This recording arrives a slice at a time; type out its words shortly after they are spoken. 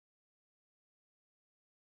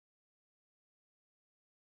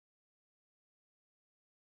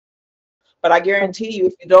But I guarantee you,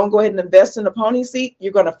 if you don't go ahead and invest in the pony seat,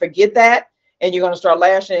 you're going to forget that, and you're going to start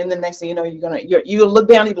lashing. And the next thing you know, you'll look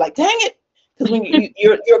down and you'll be like, dang it. Because when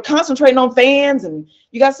you're concentrating on fans and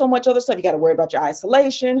you got so much other stuff, you got to worry about your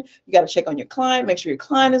isolation. You got to check on your client, make sure your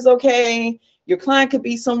client is okay. Your client could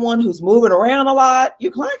be someone who's moving around a lot.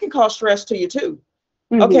 Your client can cause stress to you too.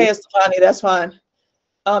 Okay, Estefani, that's fine.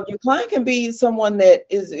 Your client can be someone that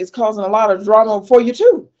is causing a lot of drama for you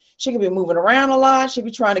too. She could be moving around a lot. She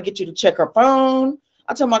be trying to get you to check her phone.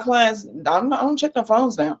 I tell my clients, I don't check their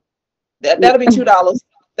phones now. That'll be $2.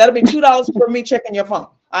 That'll be $2 for me checking your phone.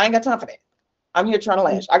 I ain't got time for that. I'm here trying to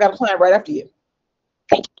lash. I got a client right after you.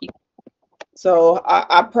 Thank you. So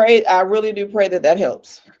I pray, I really do pray that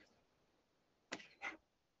helps.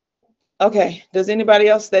 Okay. Does anybody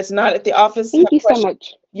else that's not at the office Thank you so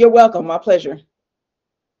much. You're welcome. My pleasure.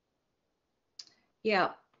 Yeah.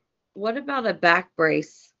 What about a back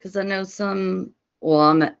brace? Because I know some, well,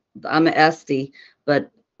 I'm an Esty, but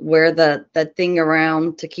wear that thing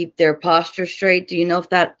around to keep their posture straight. Do you know if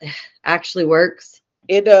that actually works?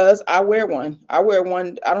 It does. I wear one. I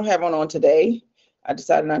don't have one on today. I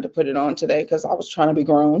decided not to put it on today because I was trying to be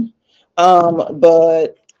grown.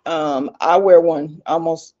 But I wear one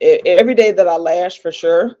almost every day that I lash for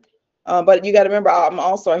sure. But you got to remember, I'm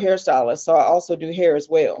also a hairstylist, so I also do hair as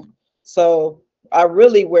well. So I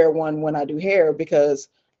really wear one when I do hair because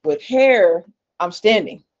with hair, I'm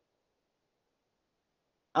standing.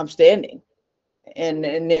 And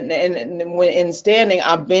when in standing,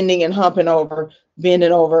 I'm bending and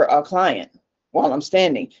bending over a client while I'm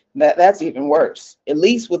standing. That's even worse. At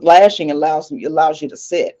least with lashing, it allows you to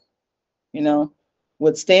sit. You know,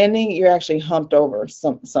 with standing, you're actually humped over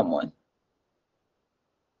someone.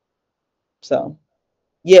 So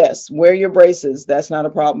yes, wear your braces. That's not a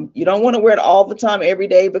problem. You don't want to wear it all the time every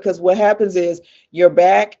day, because what happens is your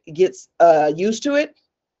back gets used to it,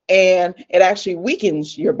 and it actually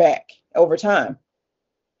weakens your back over time.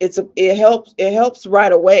 It helps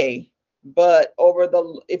right away, but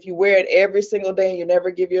if you wear it every single day and you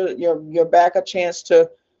never give your back a chance to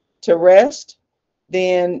rest,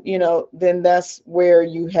 then that's where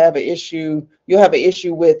you have an issue. You'll have an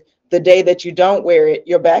issue with the day that you don't wear it.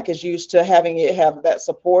 Your back is used to having it have that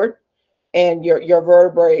support, and your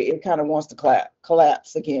vertebrae, it kind of wants to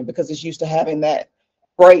collapse again because it's used to having that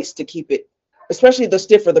brace to keep it, especially the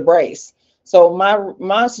stiffer the brace. So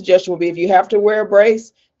my suggestion would be, if you have to wear a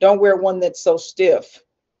brace, don't wear one that's so stiff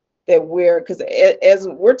because as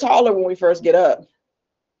we're taller when we first get up,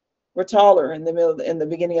 we're taller in the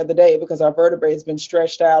beginning of the day because our vertebrae has been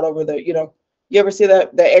stretched out over you ever see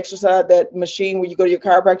that exercise, that machine where you go to your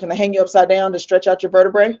chiropractor and they hang you upside down to stretch out your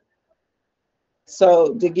vertebrae?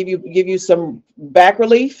 So to give you some back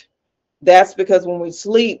relief, that's because when we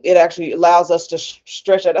sleep, it actually allows us to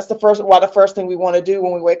stretch out. That's the first thing we want to do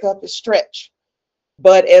when we wake up is stretch.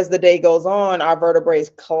 But as the day goes on, our vertebrae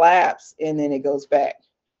collapse and then it goes back.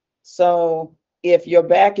 So if your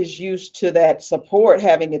back is used to that support,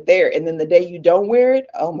 having it there, and then the day you don't wear it,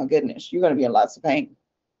 oh my goodness, you're going to be in lots of pain,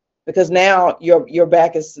 because now your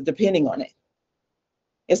back is depending on it.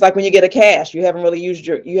 It's like when you get a cast, you haven't really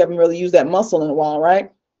used that muscle in a while,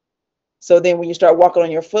 right? So then when you start walking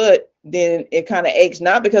on your foot, then it kind of aches,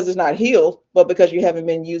 not because it's not healed, but because you haven't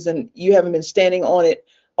been standing on it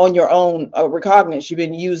on your own recognizance. You've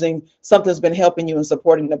been using something's been helping you and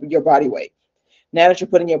supporting your body weight. Now that you're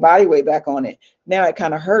putting your body weight back on it, now it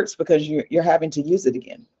kind of hurts because you're having to use it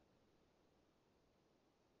again.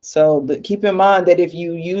 So keep in mind that if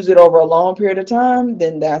you use it over a long period of time,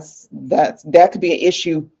 then that could be an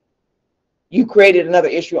issue. You created another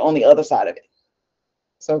issue on the other side of it.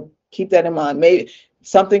 So keep that in mind. Maybe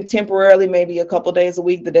something temporarily, maybe a couple days a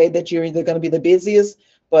week, the day that you're either going to be the busiest,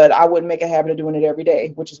 but I wouldn't make a habit of doing it every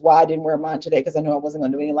day, which is why I didn't wear mine today, because I knew I wasn't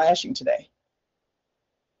going to do any lashing today.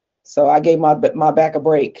 So I gave my back a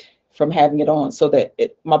break from having it on so that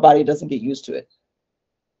my body doesn't get used to it.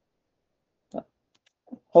 So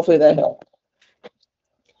hopefully that helped.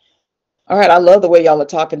 All right, I love the way y'all are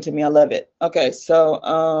talking to me. I love it. Okay,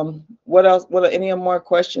 so what else? What are any more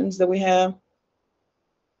questions that we have?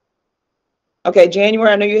 Okay,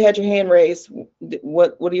 January, I know you had your hand raised.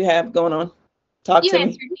 What do you have going on? Talk to me. You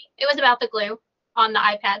answered me. It was about the glue on the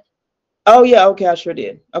iPad. Oh yeah, okay, I sure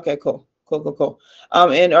did. Okay, cool.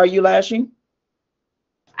 And are you lashing?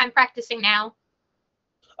 I'm practicing now.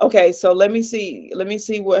 Okay, so let me see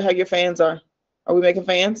how your fans are. Are we making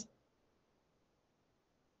fans?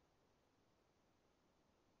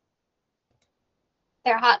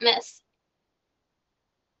 They're a hot mess.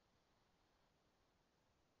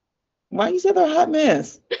 Why you say they're a hot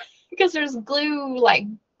mess? Because there's glue like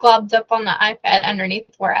globbed up on the iPad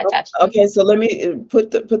underneath where I attached them. Okay, so let me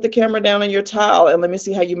put the camera down on your tile and let me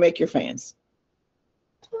see how you make your fans.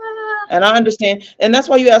 And I understand, and that's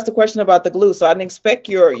why you asked the question about the glue. So I didn't expect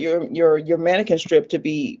your mannequin strip to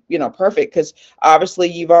be, you know, perfect, because obviously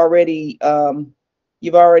you've already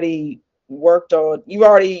worked on, you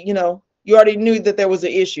already knew that there was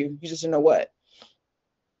an issue. You just didn't know what.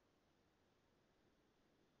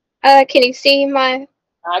 Can you see my?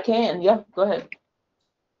 I can, yeah. Go ahead.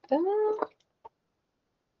 Let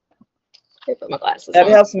me put my glasses That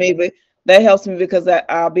on. helps me, but that helps me because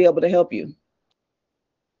I'll be able to help you.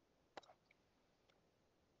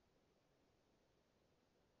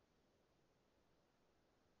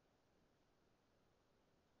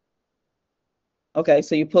 Okay,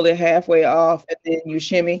 so you pull it halfway off and then you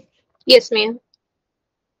shimmy. Yes, ma'am.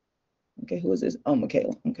 Okay, who is this? Oh,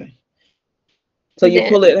 Michaela. Okay. So you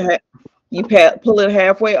Then- pull it, pull it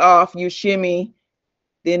halfway off, you shimmy,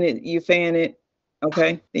 then you fan it.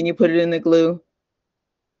 Okay, then you put it in the glue.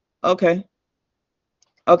 Okay.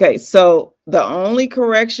 Okay, so the only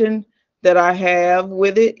correction that I have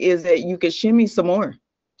with it is that you can shimmy some more.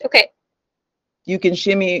 Okay. You can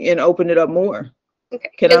shimmy and open it up more. Okay.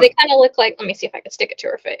 Can Because I- they kind of look like. Let me see if I can stick it to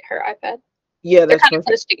her iPad. Yeah, They're that's kind of perfect.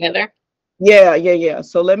 close together. Yeah.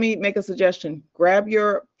 So let me make a suggestion. Grab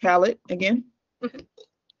your palette again. Mhm.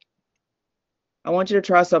 I want you to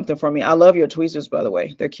try something for me. I love your tweezers, by the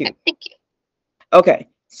way. They're cute. Thank you. Okay,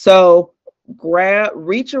 so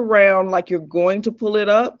reach around like you're going to pull it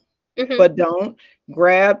up, Mhm. but don't.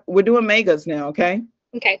 We're doing megas now, okay?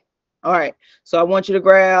 Okay. All right, so I want you to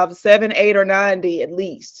grab 7, 8, or 90 at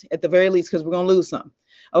least, at the very least, because we're gonna lose some.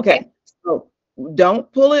 Okay, so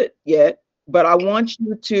don't pull it yet, but I want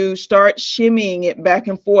you to start shimmying it back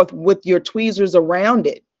and forth with your tweezers around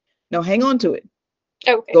it. Now hang on to it.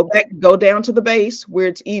 Okay. Go down to the base where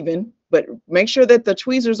it's even, but make sure that the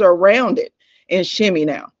tweezers are around it and shimmy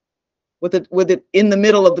now with it in the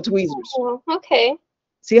middle of the tweezers. Oh, okay.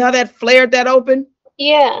 See how that flared that open?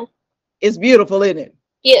 Yeah. It's beautiful, isn't it?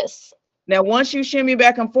 Yes. Now, once you shimmy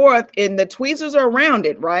back and forth and the tweezers are around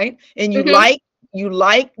it, right? And you Mhm.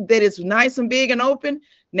 like that it's nice and big and open.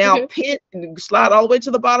 Now slide all the way to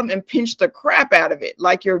the bottom and pinch the crap out of it,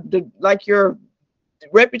 like your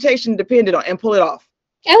reputation depended on, and pull it off.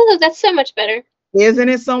 Oh, that's so much better. Isn't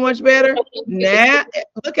it so much better? Now,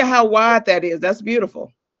 look at how wide that is. That's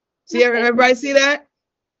beautiful. See, everybody see that?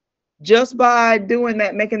 Just by doing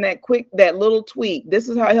that, making that little tweak. This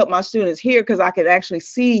is how I help my students here, because I can actually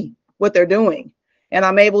see what they're doing and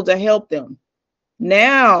I'm able to help them.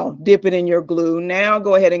 Now dip it in your glue. Now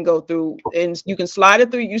go ahead and go through, and you can slide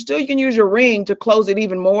it through. You can use your ring to close it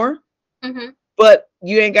even more, but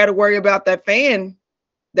you ain't got to worry about that fan.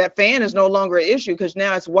 That fan is no longer an issue because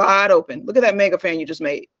now it's wide open. Look at that mega fan you just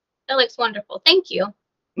made. That looks wonderful. Thank you.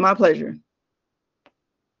 My pleasure.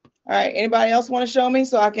 All right, anybody else want to show me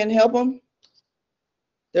so I can help them?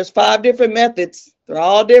 There's 5 different methods. They're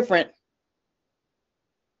all different.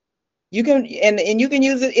 You can, and you can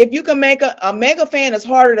use it. If you can make a mega fan, is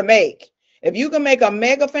harder to make. If you can make a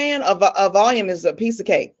mega fan, a volume is a piece of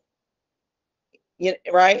cake.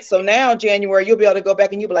 Right? So now January, you'll be able to go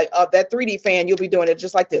back and you'll be like, that 3D fan, you'll be doing it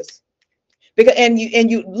just like this. Because and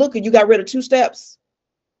you look, you got rid of 2 steps.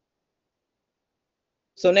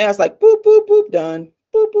 So now it's like boop, boop, boop, done.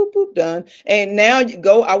 Boop, boop, boop, done. And now you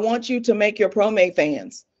go, I want you to make your ProMade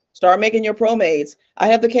fans. Start making your ProMades. I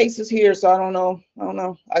have the cases here, so I don't know.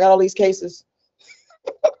 I got all these cases.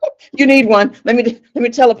 You need one. Let me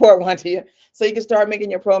teleport one to you so you can start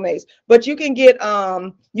making your ProMades. But you can get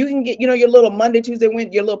your little Monday, Tuesday,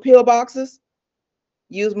 Wednesday, your little pill boxes.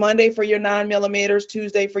 Use Monday for your 9mm,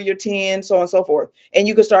 Tuesday for your 10, so on and so forth. And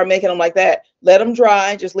you can start making them like that. Let them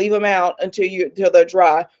dry. Just leave them out until they're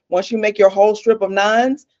dry. Once you make your whole strip of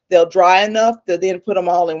 9s, they'll dry enough to then put them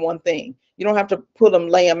all in one thing. You don't have to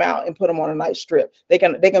lay them out and put them on a nice strip. They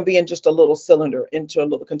can be in just a little cylinder into a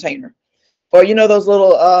little container. Or those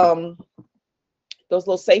little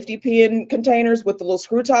safety pin containers with the little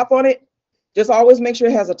screw top on it. Just always make sure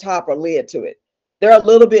it has a top or lid to it. They're a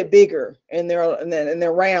little bit bigger and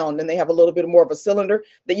they're round and they have a little bit more of a cylinder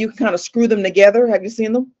that you can kind of screw them together. Have you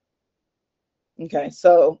seen them? Okay,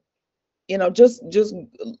 so just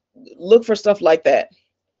look for stuff like that.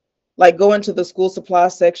 Like go into the school supply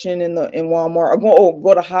section in Walmart, or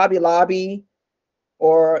go to Hobby Lobby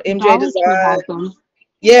or MJ Design.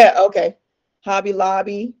 Yeah, okay. Hobby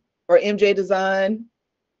Lobby or MJ Design,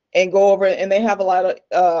 and go over, and they have a lot of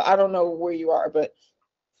I don't know where you are, but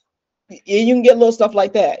you can get little stuff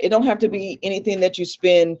like that. It don't have to be anything that you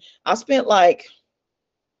spend. I spent like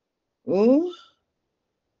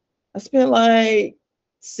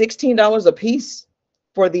 $16 a piece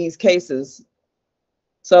for these cases.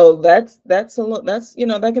 So that's you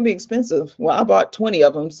know, that can be expensive. Well, I bought 20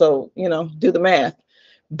 of them, so you know, do the math.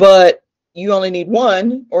 But you only need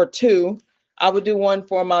one or two. I would do one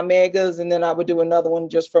for my megas, and then I would do another one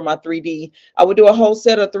just for my 3D. I would do a whole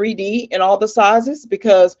set of 3D in all the sizes,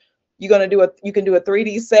 because you can do a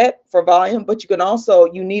 3D set for volume, but you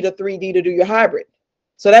need a 3D to do your hybrid.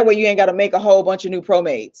 So that way you ain't got to make a whole bunch of new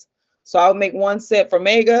ProMades. So I would make one set for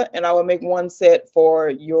mega, and I would make one set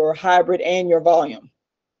for your hybrid and your volume.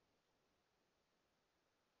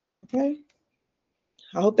 Okay.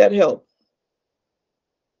 I hope that helped.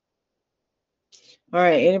 All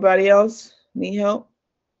right. Anybody else need help?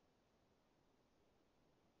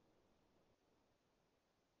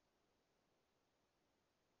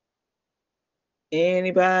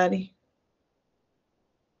 Anybody?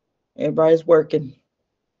 Everybody's working.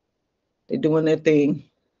 They're doing their thing.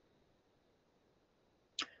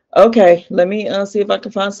 Okay. Let me see if I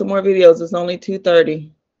can find some more videos. It's only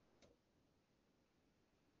 2:30.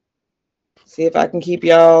 See if I can keep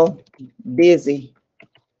y'all busy.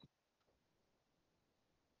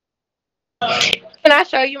 Can I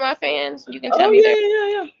show you my fans? You can tell Oh, me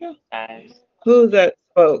yeah. their Who's that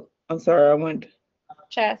spoke? I'm sorry, I went.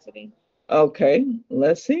 Chastity. Okay,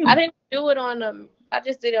 let's see. I didn't do it on them. I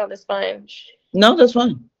just did it on the sponge. No, that's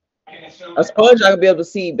fine. A sponge, I can be able to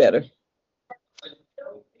see better.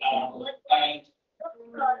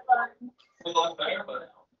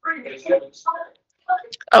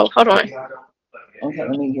 Oh, hold on. Okay, let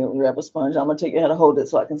me grab a sponge. I'm gonna take you how to hold it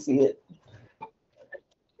so I can see it.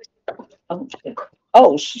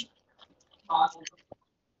 Oh,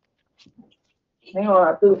 hang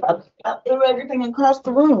on, I threw everything across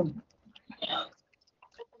the room.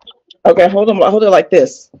 Okay, hold it like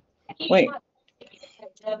this. Wait.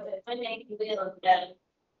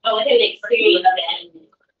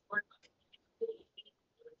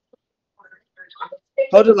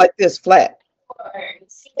 Hold it like this, flat.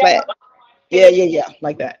 Flat. Yeah,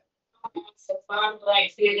 like that.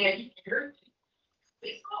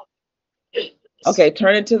 Okay,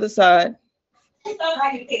 turn it to the side. Yeah,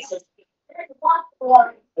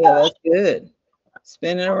 that's good.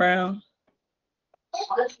 Spin it around.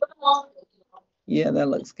 Yeah, that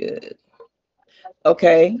looks good.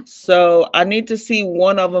 Okay, so I need to see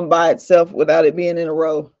one of them by itself without it being in a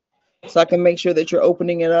row, so I can make sure that you're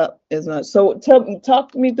opening it up. Is not so.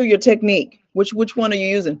 Talk me through your technique. Which one are you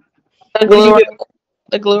using? The glue ring.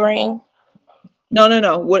 The glue ring.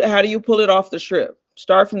 No. What? How do you pull it off the strip?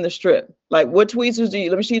 Start from the strip. Like, what tweezers do you?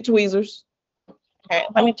 Let me see your tweezers. Okay,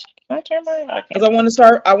 can I turn mine? Okay. Because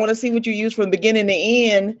I want to see what you use from beginning to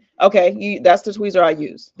end. Okay, that's the tweezer I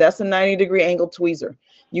use. That's a 90-degree angle tweezer.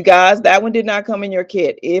 You guys, that one did not come in your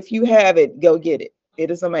kit. If you have it, go get it. It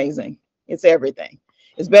is amazing. It's everything.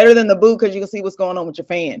 It's better than the boot because you can see what's going on with your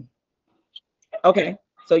fan. Okay,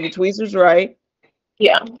 so your tweezer's right.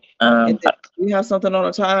 Yeah. You have something on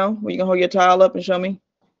a tile where you can hold your tile up and show me?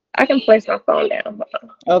 I can place my phone down.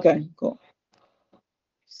 Okay, cool.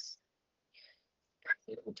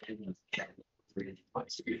 Can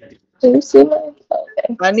you see that?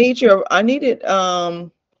 Okay. I need it.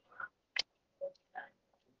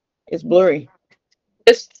 It's blurry.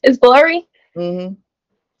 It's blurry? Mm-hmm.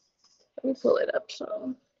 Let me pull it up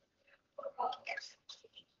so.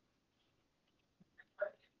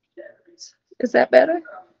 Is that better?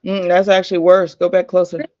 That's actually worse. Go back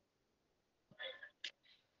closer.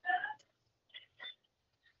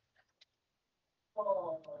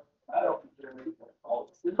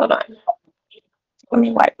 Hold on. Let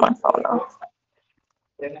me wipe my phone off.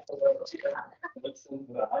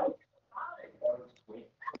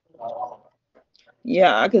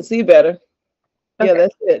 Yeah, I can see better. Okay. Yeah,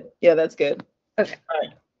 that's good. Yeah, that's good. Okay. All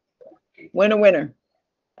right. Winner.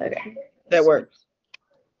 Okay. That works.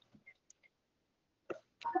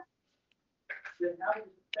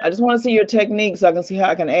 I just want to see your technique so I can see how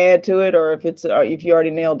I can add to it, or if you already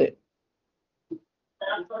nailed it.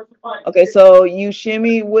 Okay, so you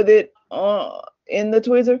shimmy with it in the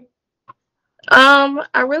tweezer?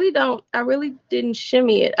 I really didn't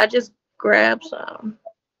shimmy it. I just grabbed some.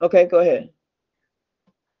 Okay, go ahead.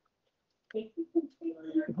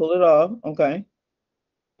 Pull it off. Okay.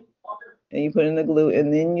 And you put in the glue,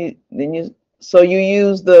 and then you so you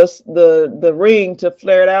use the ring to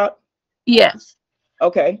flare it out? Yes.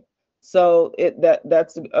 Okay. So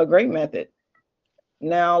that's a great method.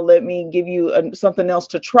 Now let me give you something else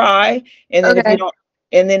to try, and then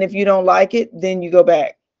if you don't like it, then you go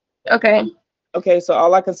back. Okay. Okay, so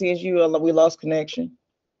all I can see is you. We lost connection.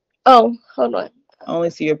 Oh, hold on. I only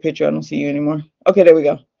see your picture. I don't see you anymore. Okay, there we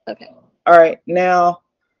go. Okay. All right, now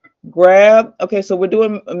Grab. Okay, so we're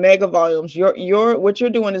doing mega volumes. Your what you're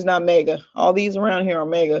doing is not mega. All these around here are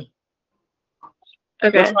mega.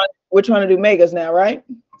 Okay. We're trying to do megas now, right?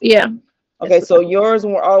 Yeah. Okay, so yours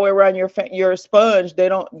were all the way around your sponge.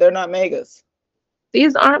 They're not megas.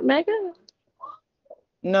 These aren't mega.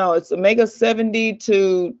 No, it's a mega 70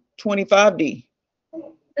 to 25D.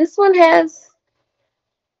 This one has.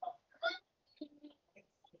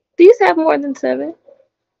 These have more than 7.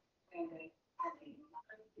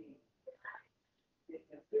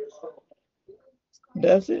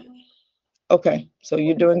 Does it? Okay, so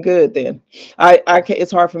you're doing good then. I can,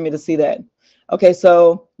 it's hard for me to see that. Okay,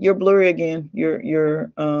 so you're blurry again.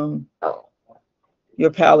 Your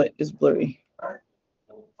palette is blurry.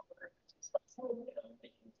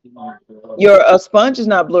 Your sponge is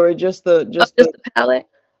not blurry, just the The palette.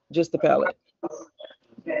 just the palette.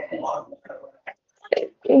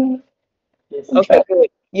 Mm, Okay, good.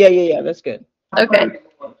 Yeah, that's good. Okay.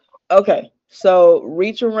 Okay, so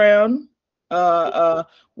reach around,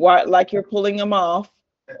 why, like you're pulling them off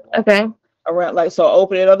Okay. around, like, so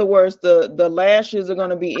open. In other words, the lashes are going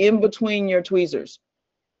to be in between your tweezers,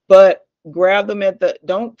 but grab them at the,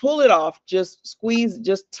 don't pull it off, just squeeze,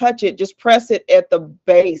 just touch it, just press it at the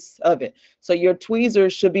base of it. So your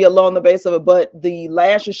tweezers should be along the base of it, but the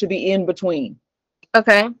lashes should be in between.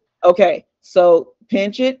 Okay. Okay, so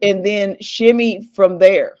pinch it and then shimmy from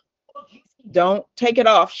there. Don't take it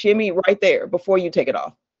off. Shimmy right there before you take it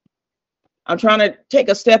off. I'm trying to take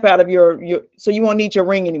a step out of your so you won't need your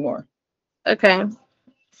ring anymore. Okay.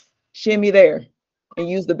 Shimmy there and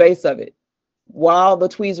use the base of it while the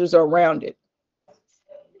tweezers are around it.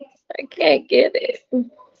 I can't get it.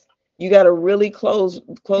 You got to really close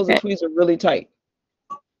Okay. the tweezer really tight.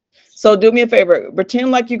 So do me a favor, pretend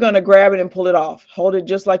like you're going to grab it and pull it off. Hold it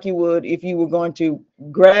just like you would if you were going to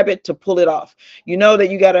grab it to pull it off. You know that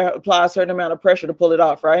you got to apply a certain amount of pressure to pull it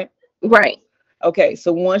off, right? Right. Okay,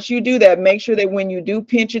 so once you do that, make sure that when you do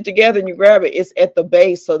pinch it together and you grab it, it's at the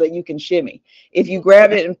base so that you can shimmy. If you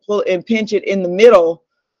grab it and pull and pinch it in the middle,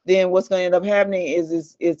 then what's going to end up happening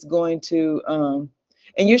is it's going to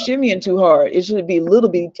and you're shimmying too hard. It should be little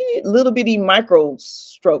bitty micro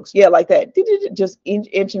strokes. Yeah, like that. Just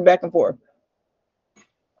inching back and forth.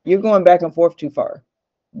 You're going back and forth too far.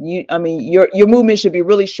 I mean, your movement should be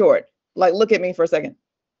really short. Like, look at me for a second.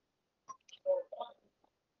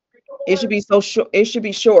 It should be so short. It should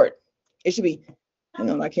be short. It should be, hang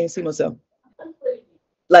on, I can't see myself.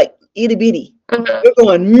 Like itty bitty. You're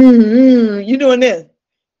going, you're doing this.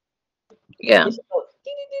 Yeah.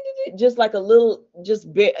 Just like a little,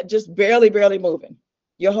 just barely moving.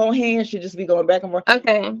 Your whole hand should just be going back and forth.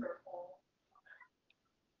 Okay.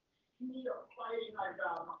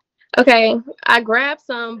 Okay. I grabbed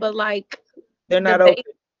some, but like They're not the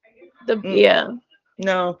open. yeah.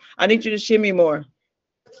 No, I need you to shimmy more.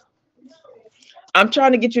 I'm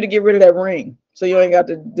trying to get you to get rid of that ring so you ain't got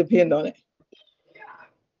to depend on it.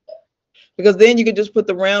 Because then you can just put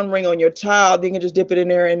the round ring on your tile, then you can just dip it in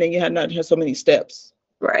there and then you have not have so many steps.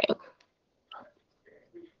 Right.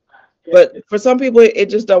 But for some people, it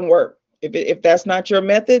just don't work. If that's not your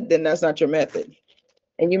method, then that's not your method.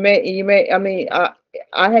 And you may, I mean,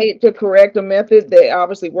 I hate to correct a method that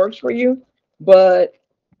obviously works for you, but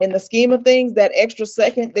in the scheme of things, that extra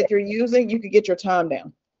second that you're using, you could get your time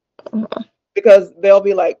down. Because they'll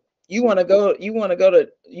be like, they'll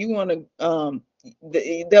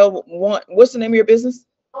want, what's the name of your business?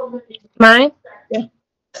 Mine? Yeah.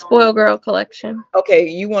 Spoil Girl Collection. Okay,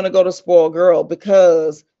 you want to go to Spoil Girl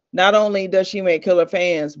because not only does she make killer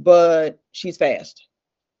fans, but she's fast.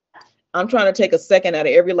 I'm trying to take a second out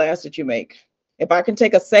of every lash that you make. If I can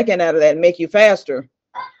take a second out of that and make you faster,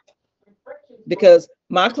 because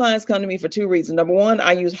my clients come to me for 2 reasons. Number one,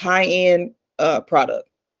 I use high-end product.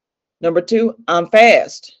 Number 2, I'm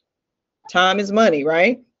fast. Time is money,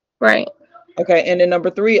 right? Right. Okay, and then number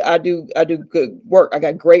 3, I do good work. I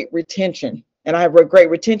got great retention, and I have great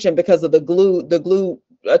retention because of the glue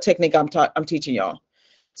technique I'm teaching y'all.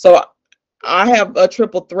 So I have a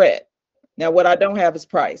triple threat. Now, what I don't have is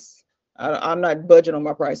price. I'm not budging on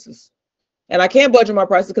my prices, and I can't budget my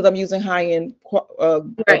prices because I'm using high-end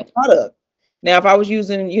product. Now, if I was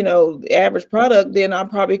using, the average product, then I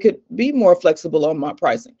probably could be more flexible on my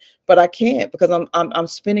pricing, but I can't because I'm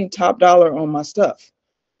spending top dollar on my stuff,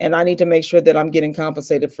 and I need to make sure that I'm getting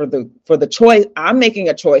compensated for the choice. I'm making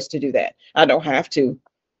a choice to do that. I don't have to,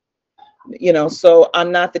 so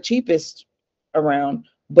I'm not the cheapest around,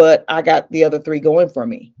 but I got the other 3 going for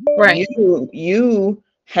me. Right. You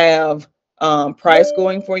have price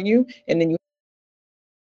going for you, and then you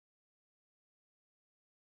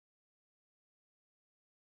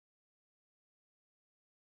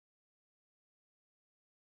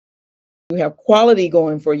have quality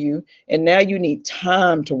going for you, and now you need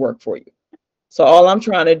time to work for you. So all I'm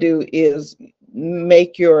trying to do is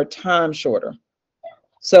make your time shorter.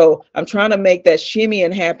 So I'm trying to make that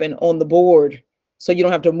shimmying happen on the board, so you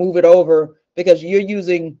don't have to move it over, because you're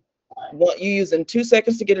using 2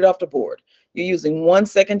 seconds to get it off the board. You're using 1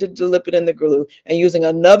 second to dip it in the glue, and using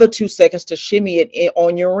another 2 seconds to shimmy it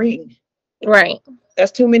on your ring. Right.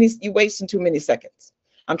 That's too many. You're wasting too many seconds.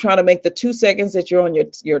 I'm trying to make the 2 seconds that you're on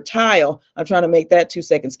your tile, I'm trying to make that 2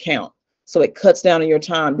 seconds count. So it cuts down on your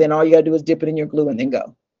time. Then all you gotta do is dip it in your glue and then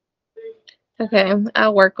go. Okay,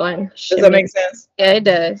 I'll work on. Does that make sense? Yeah, it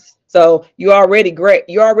does. So you're already great.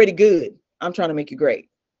 You're already good. I'm trying to make you great.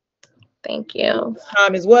 Thank you.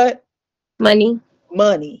 Time is what? Money.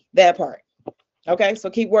 Money. That part. Okay, so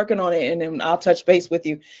keep working on it, and then I'll touch base with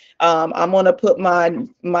you. I'm gonna put my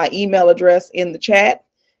email address in the chat,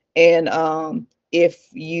 and if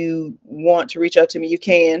you want to reach out to me, you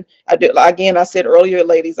can. I said earlier,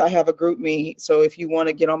 ladies, I have a group me. So if you want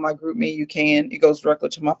to get on my group me, you can. It goes directly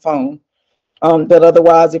to my phone. But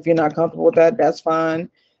otherwise, if you're not comfortable with that, that's fine.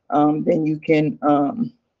 Then you can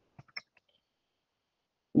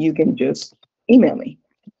just email me.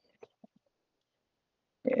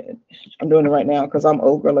 And I'm doing it right now because I'm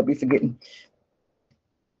old girl. I'll be forgetting.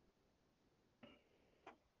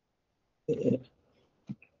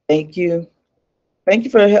 Thank you. Thank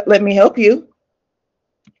you for letting me help you.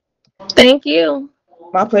 Thank you.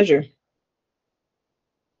 My pleasure.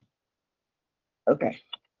 Okay.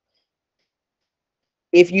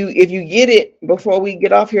 If you get it before we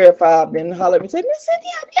get off here at 5, then holler at me. Say, Miss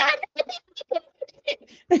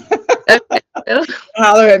Cynthia,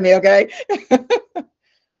 holler at me, okay?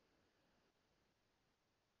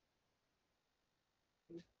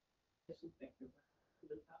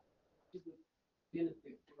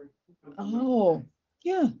 Oh,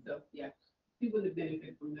 yeah.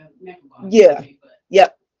 Yeah.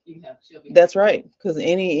 Yep. That's right. Because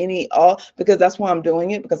because that's why I'm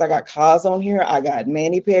doing it, because I got Kaz on here, I got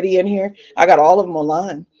Manny Petty in here, I got all of them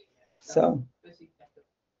online. So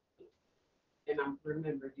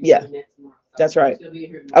yeah, that's right.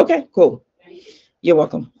 Okay, cool. You're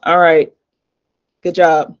welcome. All right. Good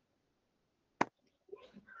job.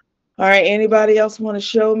 All right. Anybody else want to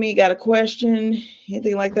show me? Got a question?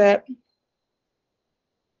 Anything like that?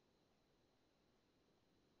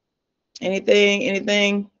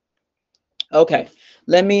 Anything? Okay.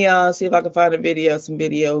 Let me see if I can find some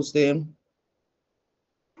videos then.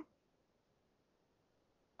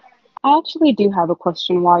 I actually do have a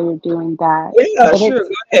question while you're doing that. Yeah, sure.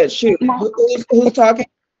 Go ahead. Shoot. Who's talking?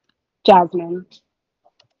 Jasmine.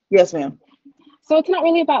 Yes, ma'am. So it's not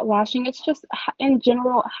really about lashing. It's just in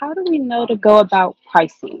general, how do we know to go about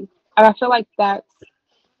pricing? And I feel like that's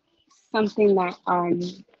something that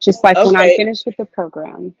just like when I'm finished with the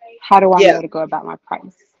program, how do I know to go about my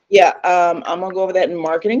price? Yeah, I'm gonna go over that in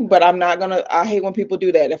marketing, but I'm not gonna. I hate when people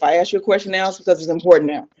do that. If I ask you a question now, it's because it's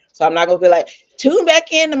important now. So I'm not gonna be like, tune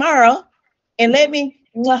back in tomorrow and let me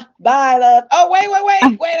bye, love. Oh, wait.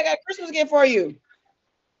 I got a Christmas gift for you.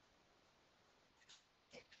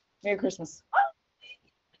 Merry Christmas.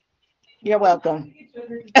 You're welcome.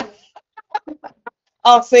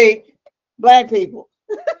 Oh, see, Black people.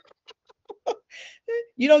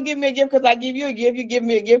 You don't give me a gift because I give you a gift. You give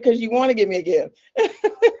me a gift because you want to give me a gift.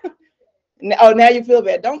 Oh, now you feel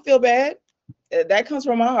bad. Don't feel bad. That comes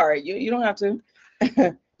from my heart. You don't have to.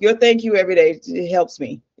 Your thank you every day, it helps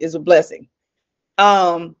me. It's a blessing.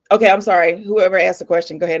 Okay, I'm sorry. Whoever asked the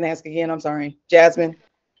question, go ahead and ask again. I'm sorry. Jasmine.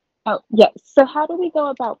 Oh, yes. So how do we go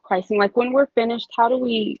about pricing? Like when we're finished, how do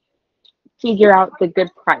we figure out the good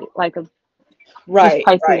price, like Right,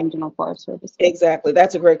 pricing in general for our services? Exactly.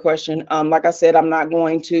 That's a great question. Like I said, I'm not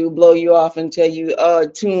going to blow you off and tell you,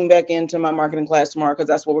 tune back into my marketing class tomorrow, because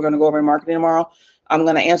that's what we're going to go over in marketing tomorrow. I'm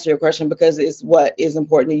going to answer your question because it's what is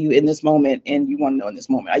important to you in this moment, and you want to know in this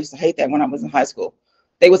moment. I used to hate that when I was in high school.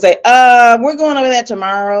 They would say, we're going over that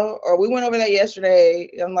tomorrow, or we went over that yesterday.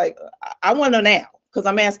 I'm like, I want to know now because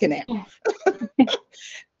I'm asking now.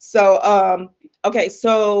 So, okay,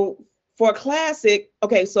 so for classic,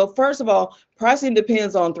 okay, so first of all, pricing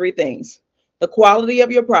depends on 3 things: the quality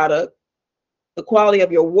of your product, the quality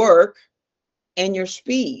of your work, and your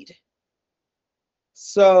speed.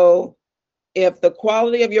 So if the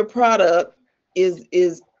quality of your product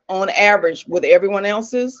is on average with everyone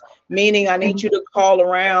else's, meaning I need you to call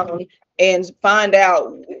around and find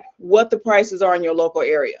out what the prices are in your local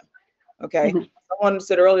area. Okay. Someone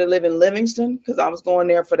said earlier live in Livingston, because I was going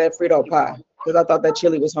there for that Frito pie because I thought that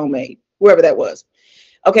chili was homemade, whoever that was.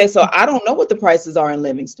 Okay, so I don't know what the prices are in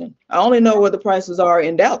Livingston. I only know what the prices are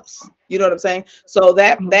in Dallas. You know what I'm saying? So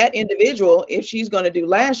that individual, if she's going to do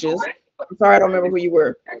lashes, I'm sorry, I don't remember who you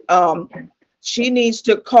were. She needs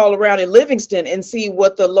to call around in Livingston and see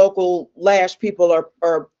what the local lash people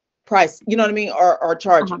are price, you know what I mean, are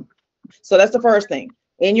charging. So that's the first thing.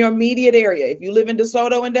 In your immediate area, if you live in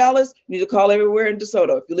DeSoto in Dallas, you need to call everywhere in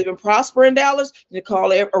DeSoto. If you live in Prosper in Dallas, you need to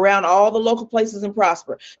call around all the local places in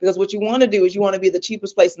Prosper. Because what you want to do is you want to be the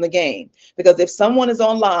cheapest place in the game. Because if someone is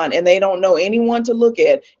online and they don't know anyone to look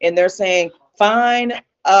at, and they're saying, find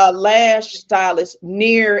a lash stylist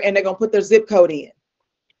near, and they're going to put their zip code in.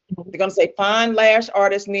 They're going to say, find lash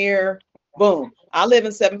artist near, boom. I live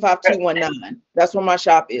in 75219. That's where my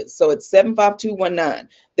shop is. So it's 75219.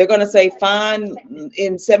 They're going to say, find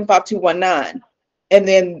in 75219. And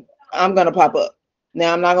then I'm going to pop up.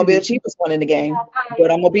 Now, I'm not going to be the cheapest one in the game,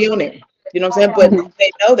 but I'm going to be on there. You know what I'm saying? But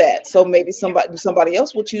they know that. So maybe somebody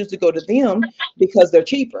else will choose to go to them because they're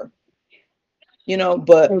cheaper. You know,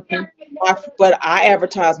 but I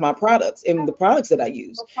advertise my products and the products that I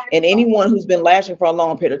use. And anyone who's been lashing for a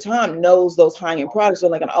long period of time knows those high-end products. They're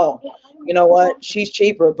like, oh, you know what? She's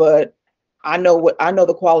cheaper, but I know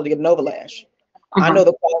the quality of Nova Lash. I know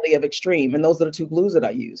the quality of Extreme, and those are the two glues that I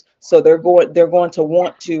use. So they're going to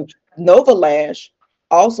want to. Nova Lash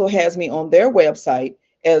also has me on their website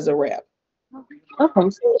as a rep. Okay.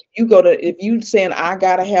 So if you saying I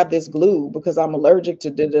gotta have this glue because I'm allergic to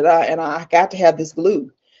and I got to have this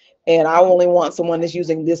glue, and I only want someone that's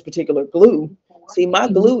using this particular glue. See, my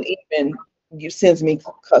glue even sends me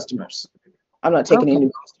customers. I'm not taking any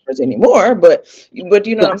new customers anymore, but you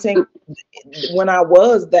know what I'm saying? When I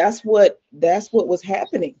was, that's what was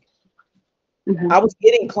happening. I was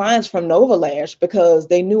getting clients from Nova Lash because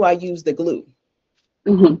they knew I used the glue.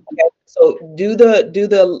 Okay, so do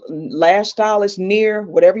the lash stylist near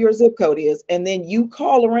whatever your zip code is, and then you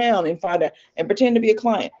call around and find out and pretend to be a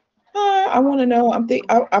client. I want to know.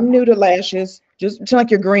 I'm new to lashes, just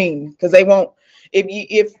like you're green, because they won't.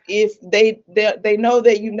 If they know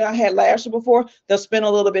that you've not had lashes before, they'll spend a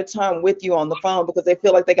little bit of time with you on the phone because they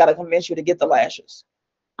feel like they got to convince you to get the lashes,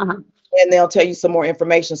 and they'll tell you some more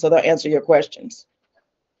information, so they'll answer your questions.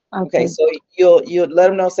 Okay, so you'll let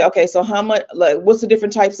them know. Say, okay, so how much? Like, what's the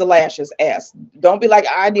different types of lashes? Ask. Don't be like,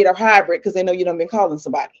 I need a hybrid, because they know you don't been calling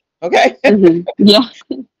somebody. Okay. Yeah.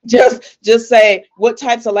 Just say, what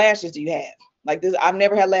types of lashes do you have? Like this, I've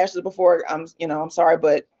never had lashes before. I'm sorry,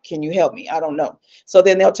 but can you help me? I don't know. So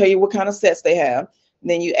then they'll tell you what kind of sets they have.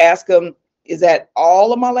 And then you ask them, is that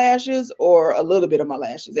all of my lashes or a little bit of my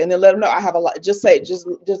lashes? And then let them know I have a lot. Just say, just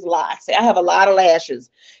lie. Say I have a lot of lashes.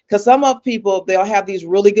 Because some of people, they'll have these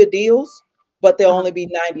really good deals, but they'll only be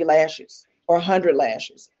 90 lashes or 100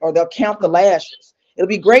 lashes, or they'll count the lashes. It'll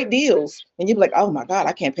be great deals. And you'll be like, oh my God,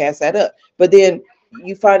 I can't pass that up. But then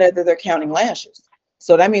you find out that they're counting lashes.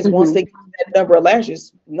 So that means once they get that number of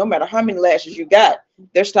lashes, no matter how many lashes you got,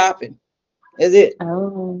 they're stopping. Is it?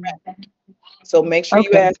 Oh. So make sure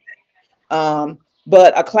you ask.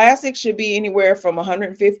 But a classic should be anywhere from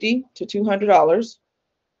 $150 to $200.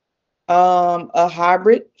 A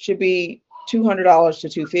hybrid should be $200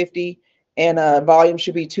 to $250, and a volume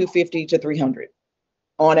should be $250 to $300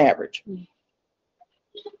 on average.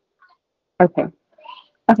 Okay.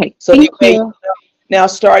 So now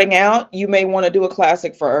starting out, you may want to do a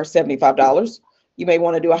classic for $75. You may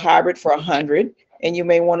want to do a hybrid for $100, and you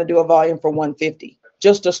may want to do a volume for $150,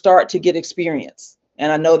 just to start to get experience. And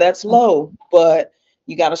I know that's low, but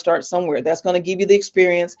you got to start somewhere. That's going to give you the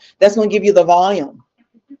experience. That's going to give you the volume.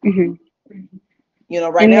 You know,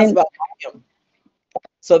 right now it's about volume.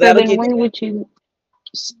 So that'll get. When would you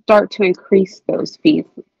start to increase those fees?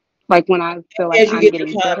 Like when I feel like as you get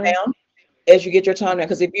your time down. As you get your time down,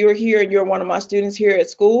 because if you're here and you're one of my students here at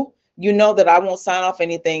school, you know that I won't sign off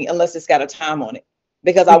anything unless it's got a time on it.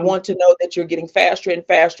 Because I want to know that you're getting faster and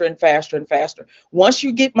faster and faster and faster. Once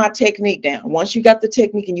you get my technique down, once you got the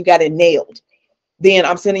technique and you got it nailed, then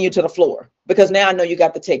I'm sending you to the floor, because now I know you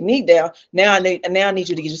got the technique down. Now I need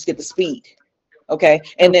you to just get the speed. Okay.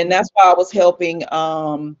 And then that's why I was helping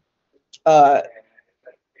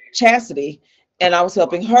Chastity, and I was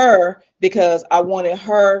helping her because I wanted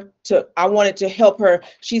to help her.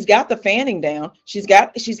 She's got the fanning down. She's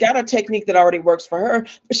got a technique that already works for her,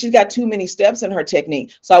 but she's got too many steps in her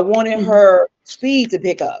technique. So I wanted her speed to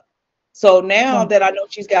pick up. So now that I know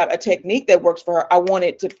she's got a technique that works for her, I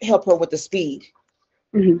wanted to help her with the speed,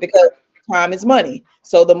 because time is money.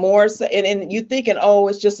 So the more, and you thinking, oh,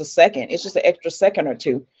 it's just a second. It's just an extra second or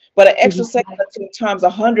two. But an extra second or two times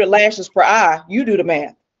 100 lashes per eye, you do the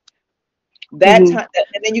math. That time,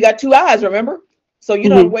 and then you got 2 eyes, remember? So you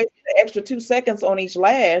don't waste the extra 2 seconds on each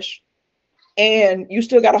lash, and you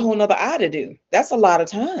still got a whole nother eye to do. That's a lot of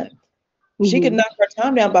time. She could knock her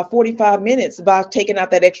time down by 45 minutes by taking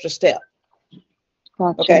out that extra step.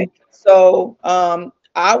 Gotcha. Okay. So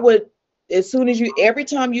I would, as soon as you, every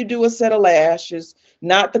time you do a set of lashes,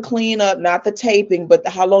 not the cleanup, not the taping, but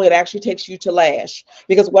how long it actually takes you to lash.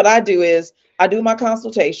 Because what I do is I do my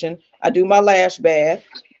consultation, I do my lash bath,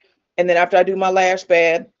 and then after I do my lash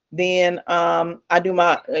bath, then I do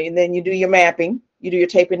my, and then you do your mapping. You do your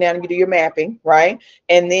taping down and you do your mapping, right?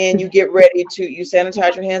 And then you get ready to, you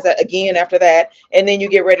sanitize your hands again after that, and then you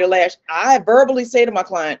get ready to lash. I verbally say to my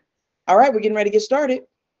client, all right, we're getting ready to get started.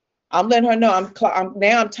 I'm letting her know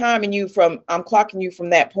I'm timing you from, I'm clocking you from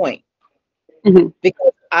that point, Hmm.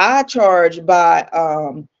 because I charge by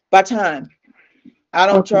time. I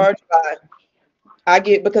don't Okay. charge by, I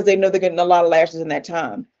get, because they know they're getting a lot of lashes in that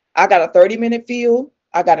time. I got a 30-minute feel,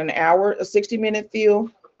 I got an hour, a 60-minute feel,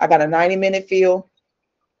 I got a 90-minute feel.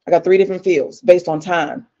 I got 3 different fields based on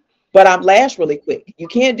time. But I'm lash really quick. You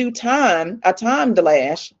can't do a timed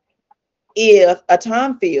lash if a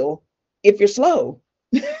time feel if you're slow.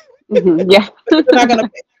 Hmm. Yeah. They're not gonna,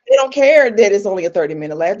 they don't care that it's only a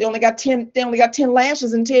 30-minute lash. They only got 10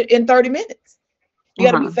 lashes in 30 minutes. You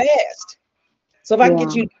gotta be Uh-huh. fast. So if I can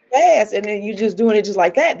get Yeah. you fast and then you just doing it just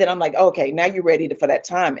like that, then I'm like, okay, now you're ready for that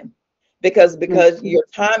timing. Makes Because sense. your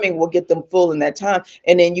timing will get them full in that time.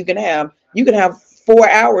 And then you can have 4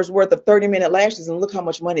 hours worth of 30-minute lashes, and look how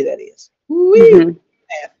much money that is. Woo-wee. Hmm.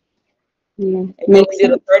 Yeah. And you only Makes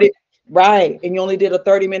did a sense. 30, right. And you only did a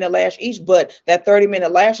 30-minute lash each, but that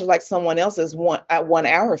 30-minute lash is like someone else's 1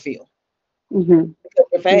 hour feel, Hmm. because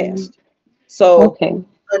they're Yeah. fast. So Okay.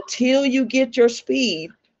 until you get your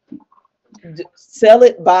speed, sell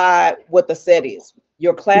it by what the set is.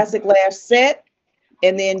 Your classic lash set,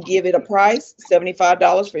 and then give it a price,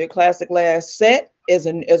 $75 for your classic lash set as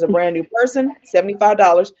a brand new person,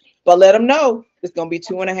 $75. But let them know it's gonna be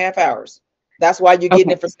 2.5 hours. That's why you're getting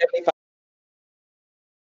Okay. it for $75.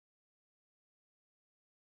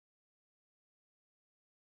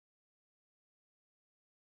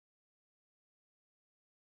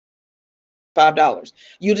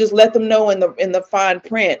 You just let them know in the fine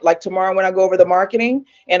print. Like tomorrow when I go over the marketing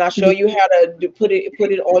and I show Mhm. you how to put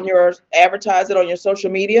it on your, advertise it on your social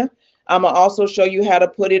media. I'm gonna also show you how to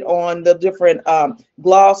put it on the different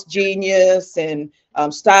Gloss Genius and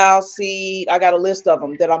Style Seed. I got a list of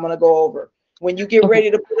them that I'm gonna go over. When you get Okay.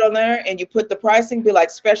 ready to put on there and you put the pricing, be like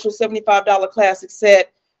special $75 classic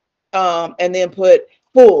set, and then put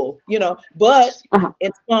full, but Uh-huh.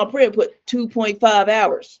 in small print, put 2.5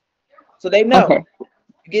 hours. So they know Okay.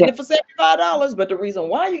 you're getting Yeah. it for $75, but the reason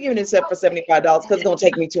why you're giving it set for $75 because it's gonna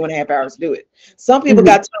take me 2.5 hours to do it. Some people Hmm.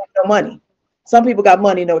 got time, no money. Some people got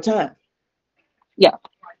money, no time. Yeah.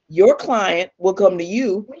 Your client will come to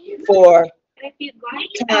you for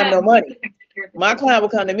time, no money. My client will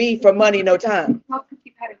come to me for money, no time.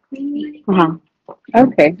 Uh-huh.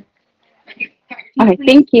 Okay. All right.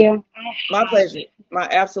 Thank you. My pleasure. My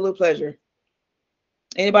absolute pleasure.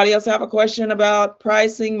 Anybody else have a question about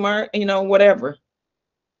pricing, whatever?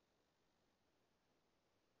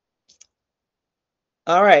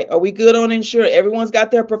 All right. Are we good on insurance? Everyone's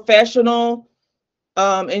got their professional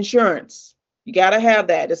insurance. You got to have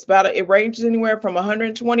that. It ranges anywhere from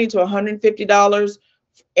 $120 to $150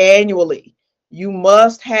 annually. You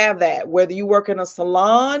must have that, whether you work in a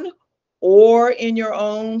salon or in your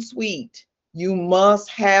own suite. You must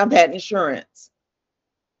have that insurance.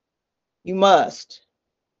 You must.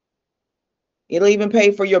 It'll even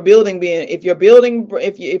pay for your building being, if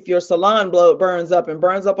your salon burns up and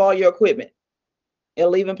burns up all your equipment.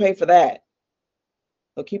 It'll even pay for that.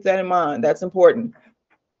 So keep that in mind. That's important.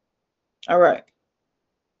 All right.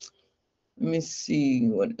 Let me see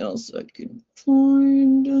what else I can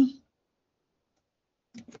find.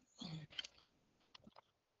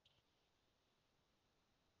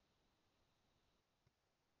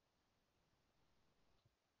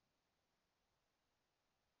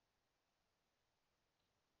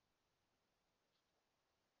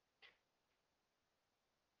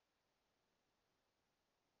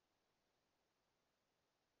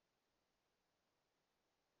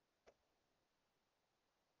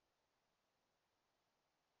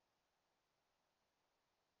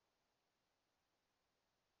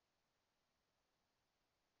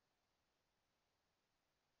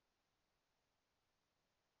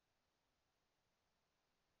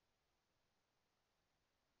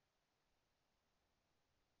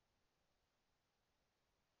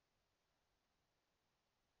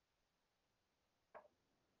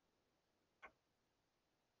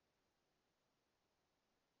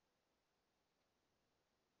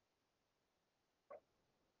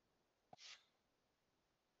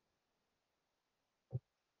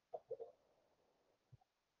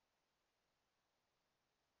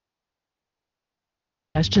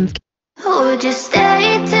 Questions. Would you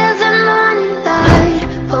stay till the morning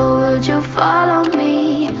light? Or would you follow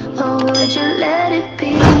me? Or would you let it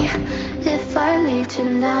be? If I leave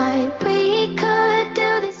tonight, we could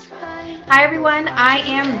do this right. Hi everyone, I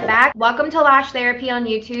am back. Welcome to Lash Therapy on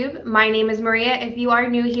YouTube. My name is Maria. If you are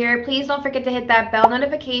new here, please don't forget to hit that bell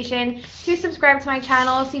notification to subscribe to my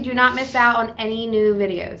channel so you do not miss out on any new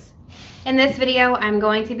videos. In this video, I'm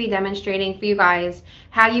going to be demonstrating for you guys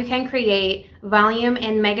how you can create volume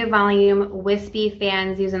and mega volume wispy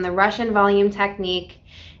fans using the Russian volume technique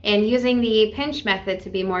and using the pinch method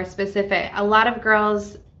to be more specific. A lot of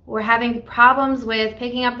girls were having problems with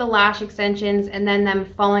picking up the lash extensions and then them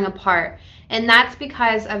falling apart. And that's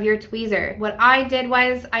because of your tweezer. What I did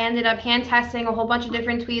was I ended up hand testing a whole bunch of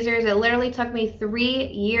different tweezers. It literally took me 3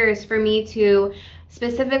 years for me to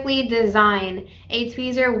specifically design a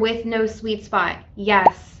tweezer with no sweet spot.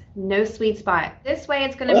 Yes, no sweet spot. This way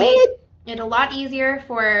it's gonna make it a lot easier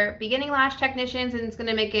for beginning lash technicians, and it's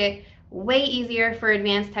gonna make it way easier for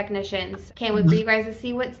advanced technicians. Can't wait for you guys to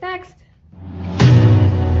see what's next.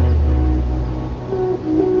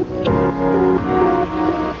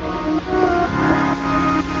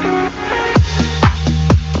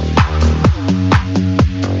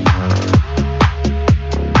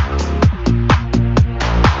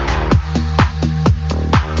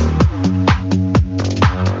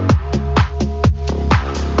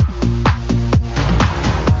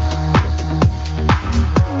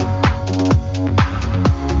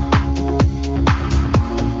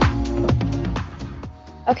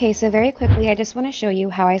 Okay, so very quickly, I just want to show you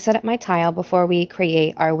how I set up my tile before we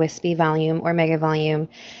create our wispy volume or mega volume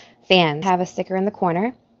fans. I have a sticker in the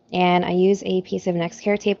corner, and I use a piece of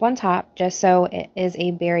Nextcare tape on top just so it is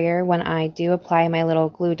a barrier when I do apply my little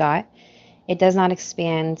glue dot. It does not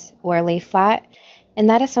expand or lay flat, and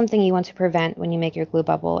that is something you want to prevent when you make your glue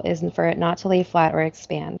bubble, is for it not to lay flat or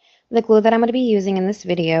expand. The glue that I'm going to be using in this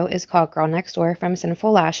video is called Girl Next Door from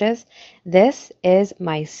Sinful Lashes. This is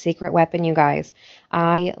my secret weapon, you guys.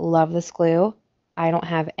 I love this glue. I don't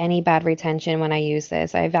have any bad retention when I use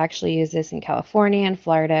this. I've actually used this in California and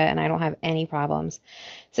Florida, and I don't have any problems.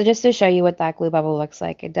 So just to show you what that glue bubble looks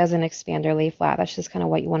like, it doesn't expand or lay flat. That's just kind of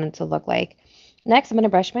what you want it to look like. Next, I'm going to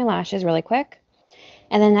brush my lashes really quick.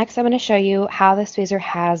 And then next, I'm going to show you how this tweezer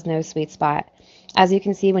has no sweet spot. As you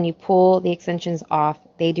can see, when you pull the extensions off,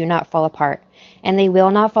 they do not fall apart. And they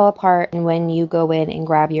will not fall apart when you go in and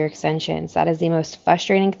grab your extensions. That is the most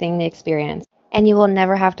frustrating thing to experience. And you will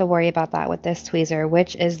never have to worry about that with this tweezer,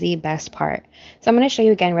 which is the best part. So I'm going to show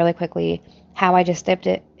you again really quickly how I just dipped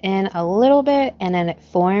it in a little bit, and then it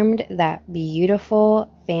formed that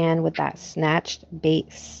beautiful fan with that snatched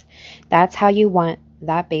base. That's how you want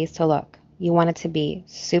that base to look. You want it to be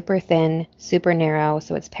super thin, super narrow,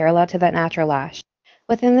 so it's parallel to that natural lash.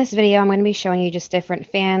 Within this video, I'm going to be showing you just different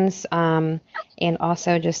fans and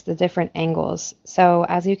also just the different angles. So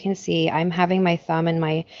as you can see, I'm having my thumb and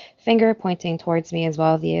my finger pointing towards me as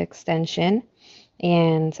well, the extension.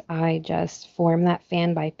 And I just form that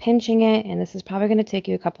fan by pinching it, and this is probably going to take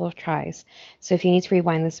you a couple of tries. So if you need to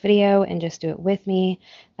rewind this video and just do it with me,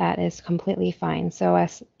 that is completely fine. So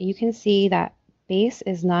as you can see, that base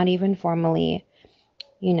is not even formally,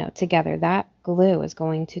 together. That glue is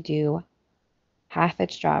going to do half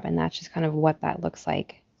its job, and that's just kind of what that looks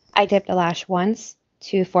like. I dipped a lash once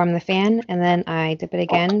to form the fan, and then I dip it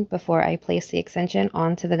again before I place the extension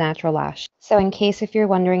onto the natural lash. So in case if you're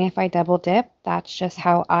wondering if I double dip, that's just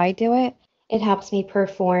how I do it. It helps me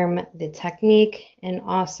perform the technique and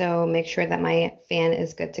also make sure that my fan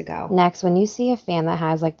is good to go. Next, when you see a fan that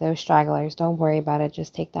has like those stragglers, don't worry about it,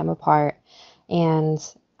 just take them apart. And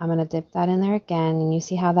I'm going to dip that in there again, and you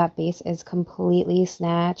see how that base is completely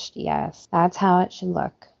snatched? Yes, that's how it should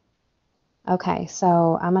look. Okay,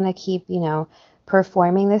 so I'm going to keep,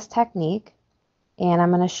 performing this technique, and I'm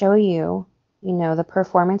going to show you, the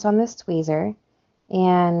performance on this tweezer.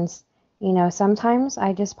 And, sometimes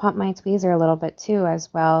I just pump my tweezer a little bit too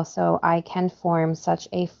as well, so I can form such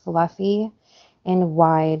a fluffy and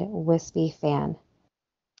wide wispy fan.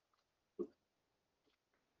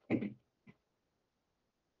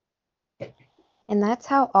 And that's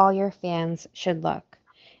how all your fans should look.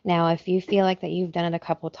 Now, if you feel like that you've done it a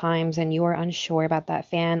couple times and you are unsure about that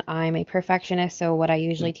fan, I'm a perfectionist, so what I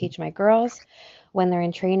usually teach my girls when they're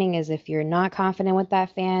in training is if you're not confident with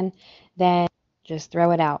that fan, then just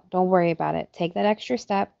throw it out. Don't worry about it. Take that extra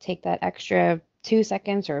step, take that extra 2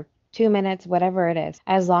 seconds or 2 minutes, whatever it is.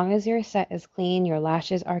 As long as your set is clean, your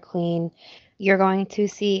lashes are clean, you're going to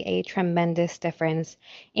see a tremendous difference,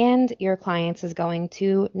 and your clients is going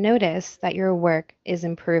to notice that your work is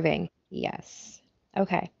improving. Yes.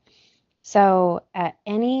 Okay. So at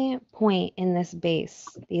any point in this base,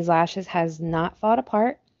 these lashes has not fallen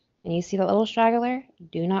apart, and you see the little straggler,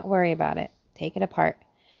 do not worry about it. Take it apart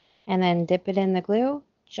and then dip it in the glue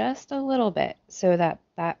just a little bit so that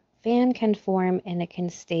that fan can form and it can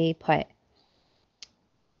stay put.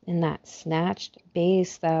 In that snatched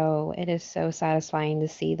base, though, it is so satisfying to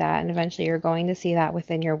see that, and eventually you're going to see that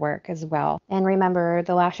within your work as well. And remember,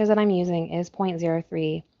 the lashes that I'm using is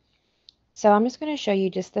 0.03. So I'm just going to show you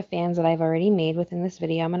just the fans that I've already made within this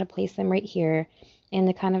video. I'm going to place them right here in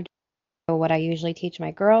the kind of what I usually teach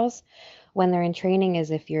my girls when they're in training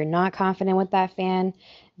is if you're not confident with that fan,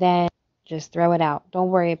 then just throw it out. Don't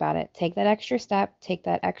worry about it. Take that extra step, take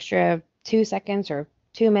that extra 2 seconds or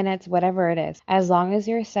 2 minutes, whatever it is. As long as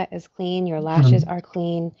your set is clean, your lashes are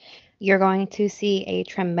clean, you're going to see a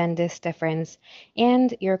tremendous difference,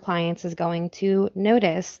 and your clients is going to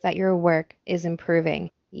notice that your work is improving.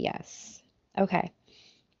 Yes. Okay.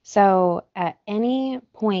 So at any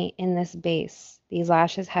point in this base, these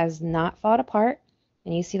lashes has not fallen apart,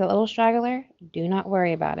 and you see the little straggler, do not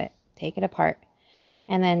worry about it. Take it apart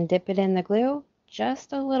and then dip it in the glue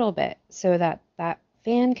just a little bit so that that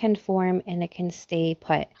fan can form and it can stay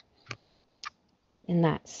put. In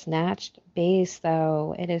that snatched base,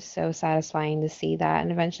 though, it is so satisfying to see that,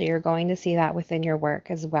 and eventually you're going to see that within your work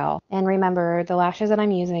as well. And remember, the lashes that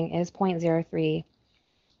I'm using is 0.03.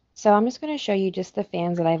 So I'm just going to show you just the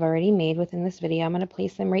fans that I've already made within this video. I'm going to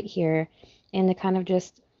place them right here and to kind of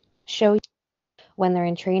just show you when they're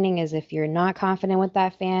in training is if you're not confident with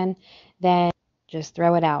that fan, then just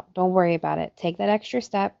throw it out. Don't worry about it. Take that extra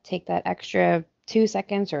step, take that extra 2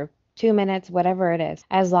 seconds or 2 minutes, whatever it is.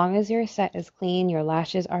 As long as your set is clean, your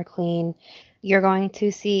lashes are clean, you're going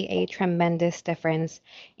to see a tremendous difference,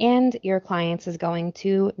 and your clients is going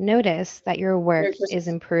to notice that your work is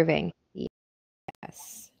improving.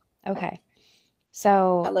 Yes. Okay.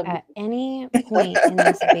 So at any point in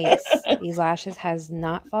this base, these lashes has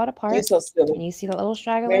not fallen apart, You're so silly. and you see the little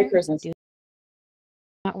straggler, Merry Christmas. do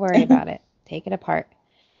not worry about it. Take it apart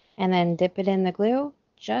and then dip it in the glue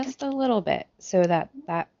just a little bit so that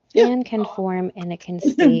that fan can form and it can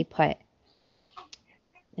stay put.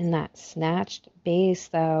 In that snatched base,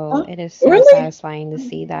 though, it is so satisfying to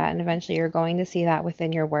see that, and eventually you're going to see that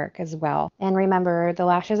within your work as well. And remember, the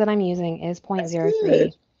lashes that I'm using is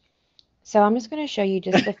 0.03. So I'm just going to show you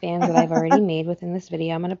just the fans that I've already made within this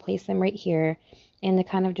video. I'm going to place them right here and to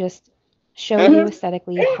kind of just show you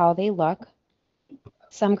aesthetically how they look.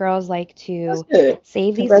 Some girls like to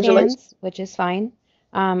save these fans, which is fine.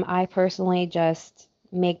 I personally just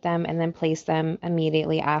make them and then place them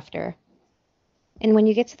immediately after. And when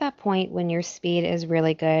you get to that point when your speed is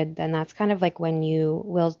really good, then that's kind of like when you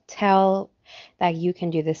will tell that you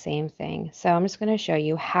can do the same thing. So I'm just going to show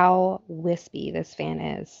you how wispy this fan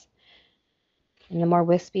is. And the more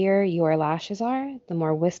wispier your lashes are, the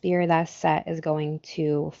more wispier that set is going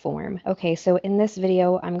to form. Okay, so in this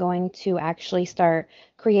video, I'm going to actually start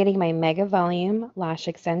creating my Mega Volume lash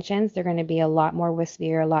extensions. They're going to be a lot more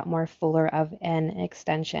wispier, a lot more fuller of an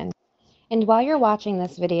extension. And while you're watching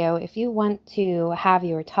this video, if you want to have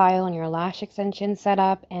your tile and your lash extension set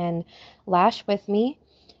up and lash with me,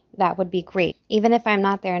 that would be great. Even if I'm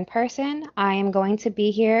not there in person, I am going to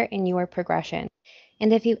be here in your progression.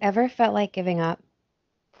 And if you ever felt like giving up,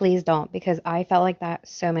 please don't, because I felt like that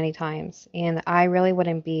so many times. And I really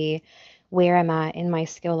wouldn't be where I'm at in my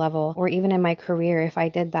skill level or even in my career if I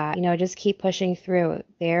did that. You know, just keep pushing through.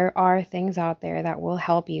 There are things out there that will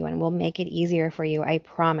help you and will make it easier for you, I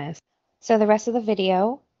promise. So the rest of the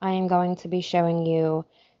video, I am going to be showing you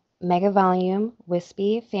Mega Volume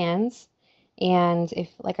wispy fans. And if,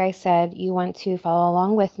 like I said, you want to follow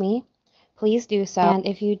along with me, please do so. And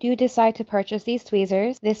if you do decide to purchase these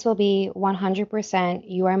tweezers, this will be 100%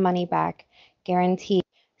 your money back guaranteed.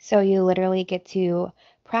 So you literally get to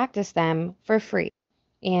practice them for free.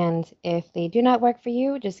 And if they do not work for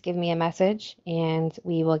you, just give me a message and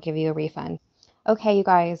we will give you a refund. Okay, you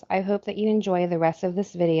guys, I hope that you enjoy the rest of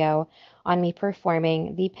this video on me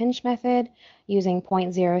performing the pinch method using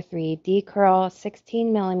 0.03 D-Curl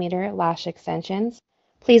 16mm lash extensions.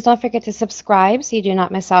 Please don't forget to subscribe so you do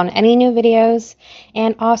not miss out on any new videos.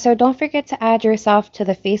 And also don't forget to add yourself to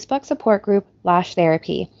the Facebook support group Lash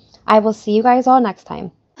Therapy. I will see you guys all next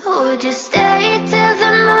time. Would you stay till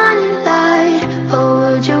the morning light? Or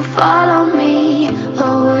would you follow me?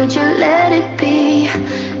 Or would you let it be?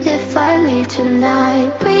 If I leave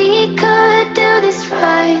tonight, we could do this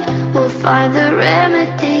right. We'll find the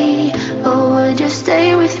remedy. Or would you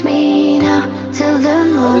stay with me now till the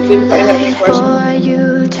morning light? Before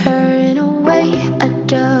you turn away, I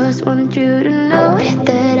just want you to know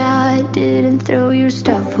that I didn't throw your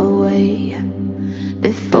stuff away.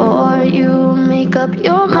 Before you make up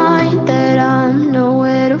your mind that I'm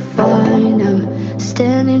nowhere to find. I'm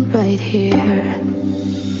standing right here.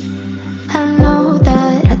 I know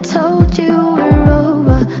that I told you we're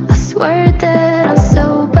over. I swear that I'm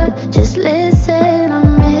sober. Just listen, I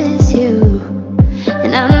miss you.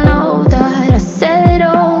 And I know that I said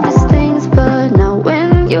all these things, but now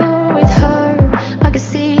when you're with her, I can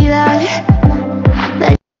see that.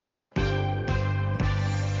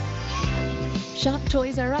 Shop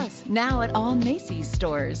Toys R Us now at all Macy's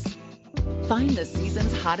stores. Find the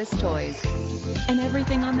season's hottest toys and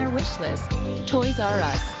everything on their wish list. Toys R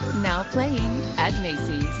Us, now playing at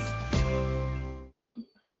Macy's.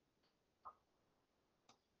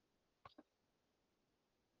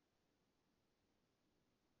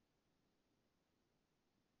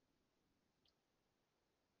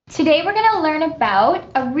 Today we're going to learn about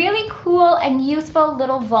a really cool and useful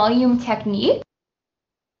little volume technique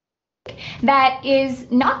that is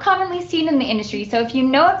not commonly seen in the industry. So if you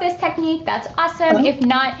know of this technique, that's awesome. If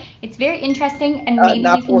not, it's very interesting and maybe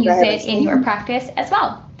you can use it in your practice as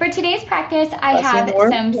well. For today's practice, I have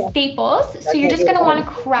some staples. So you're just going to want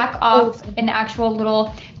to crack off an actual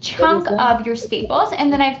little chunk of your staples.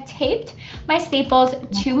 And then I've taped my staples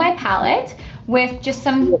to my palette with just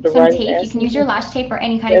some tape. You can use your lash tape or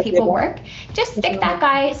any kind of tape will work. Just stick that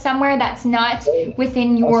guy somewhere that's not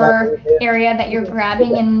within your area that you're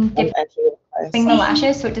grabbing and dipping the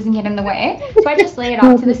lashes so it doesn't get in the way. So I just lay it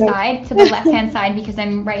off to the side, to the left-hand side because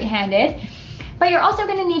I'm right-handed. But you're also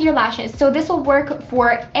going to need your lashes. So this will work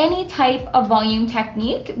for any type of volume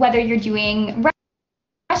technique, whether you're doing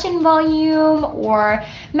Russian volume or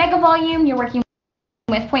mega volume, you're working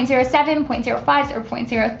with 0.07, 0.05s, or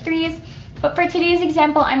 0.03s. But for today's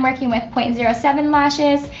example, I'm working with 0.07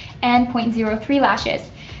 lashes and 0.03 lashes.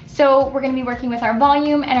 So we're going to be working with our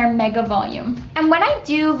volume and our mega volume. And when I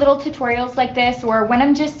do little tutorials like this, or when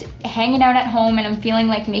I'm just hanging out at home and I'm feeling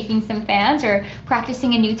like making some fans or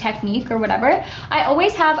practicing a new technique or whatever, I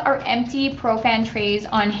always have our empty Pro Fan trays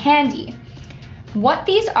on handy. What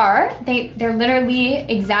these are, they're literally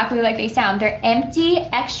exactly like they sound. They're empty,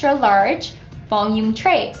 extra large volume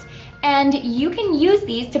trays. And you can use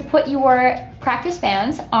these to put your practice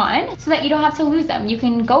fans on so that you don't have to lose them. You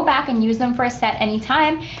can go back and use them for a set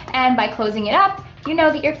anytime, and by closing it up, you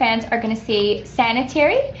know that your fans are going to stay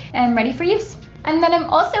sanitary and ready for use. And then I'm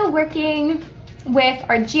also working with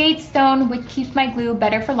our jade stone, which keeps my glue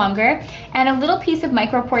better for longer, and a little piece of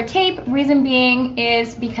micropore tape. Reason being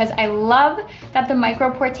is because I love that the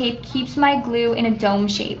micropore tape keeps my glue in a dome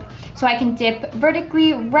shape. So I can dip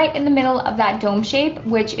vertically right in the middle of that dome shape,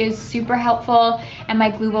 which is super helpful, and my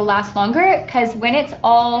glue will last longer because when it's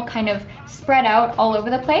all kind of spread out all over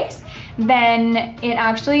the place, then it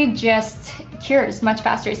actually just cures much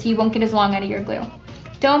faster, so you won't get as long out of your glue.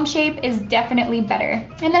 Dome shape is definitely better.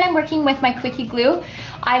 And then I'm working with my Quickie glue.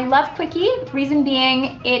 I love Quickie, reason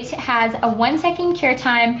being it has a 1 second cure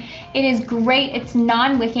time. It is great, it's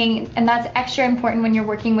non-wicking, and that's extra important when you're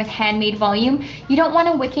working with handmade volume. You don't want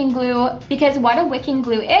a wicking glue because what a wicking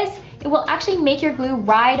glue is, it will actually make your glue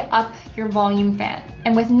ride up your volume fan.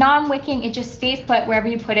 And with non-wicking, it just stays put wherever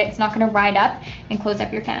you put it. It's not gonna ride up and close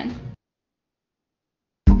up your fan.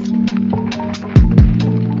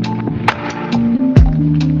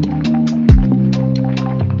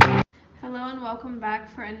 Welcome back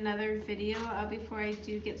for another video. Before I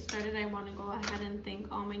do get started, I want to go ahead and thank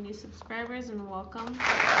all my new subscribers and welcome. So,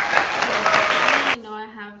 I know I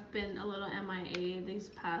have been a little MIA these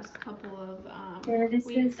past couple of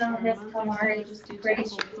weeks or months or so, just due to a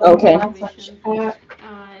whole situation.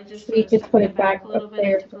 Just you just put it back a little up bit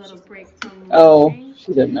there. and took a little break from Oh,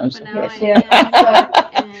 she didn't know. but now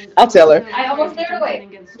and I'll tell her. I almost threw it away.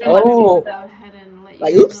 Oh. Go ahead and let you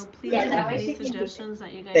Like, guys oops. know. Please leave any suggestions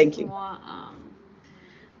that you guys Thank you. want.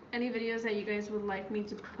 Any videos that you guys would like me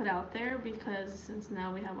to put out there, because since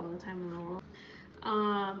now we have all the time in the world.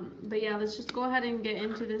 But yeah, let's just go ahead and get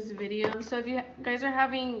into this video. So if you guys are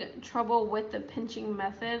having trouble with the pinching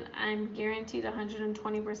method, I'm guaranteed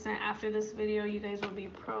 120% after this video you guys will be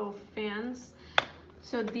pro fans.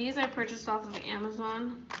 So these I purchased off of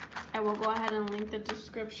Amazon. I will go ahead and link the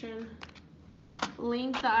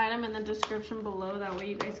item in the description below, that way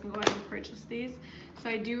you guys can go ahead and purchase these. So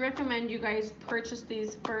I do recommend you guys purchase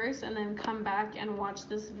these first and then come back and watch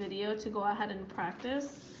this video to go ahead and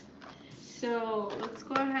practice. So let's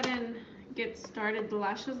go ahead and get started. The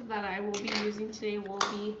lashes that I will be using today will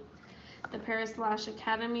be the Paris Lash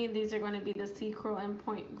Academy. These are going to be the C Curl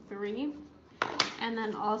M.3, and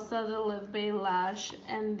then also the Live Bay Lash,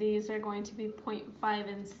 and these are going to be 0.5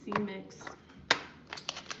 and C Mix.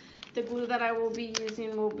 The glue that I will be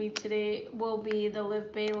using will be the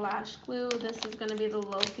Live Bay Lash Glue. This is going to be the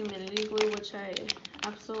low humidity glue, which I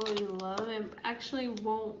absolutely love. It actually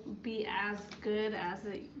won't be as good as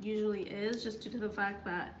it usually is, just due to the fact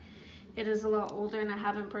that it is a lot older and I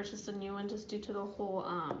haven't purchased a new one, just due to the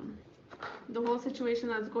whole situation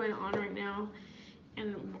that's going on right now.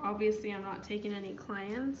 And obviously I'm not taking any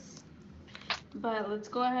clients. But let's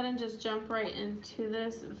go ahead and just jump right into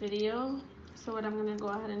this video. So what I'm going to go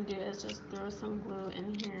ahead and do is just throw some glue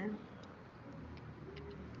in here.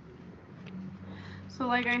 So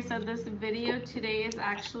like I said, this video today is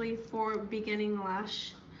actually for beginning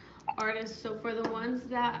lash artists. So for the ones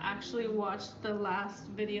that actually watched the last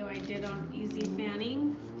video I did on easy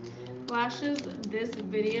fanning lashes, this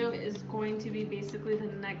video is going to be basically the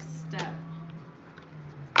next step,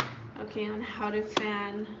 okay, on how to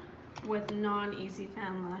fan with non-easy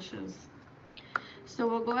fan lashes. So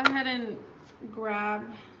we'll go ahead and grab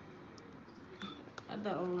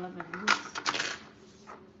the 11s.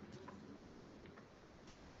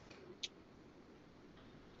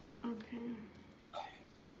 Okay.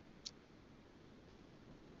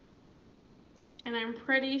 And I'm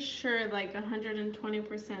pretty sure, like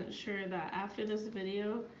 120% sure, that after this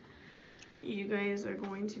video, you guys are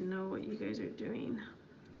going to know what you guys are doing.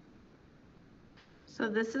 So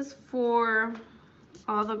this is for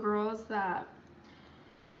all the girls that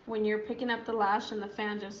when you're picking up the lash and the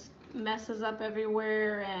fan just messes up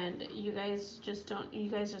everywhere and you guys just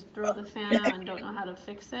throw the fan out and don't know how to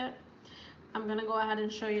fix it. I'm gonna go ahead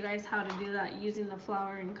and show you guys how to do that using the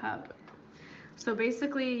flowering cup. So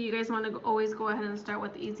basically you guys want to always go ahead and start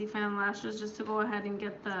with easy fan lashes, just to go ahead and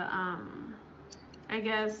get the I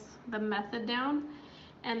guess the method down,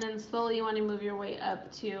 and then slowly you want to move your way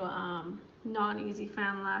up to non-easy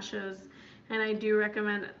fan lashes. And I do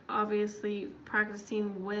recommend obviously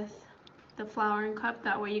practicing with the flowering cup,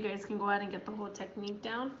 that way you guys can go ahead and get the whole technique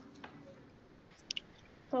down.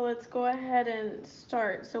 So let's go ahead and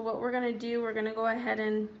start. So what we're going to do, we're going to go ahead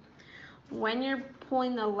and, when you're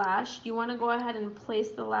pulling the lash, you want to go ahead and place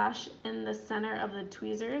the lash in the center of the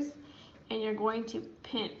tweezers, and you're going to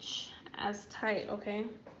pinch as tight, okay?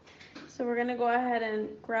 So we're going to go ahead and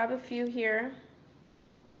grab a few here.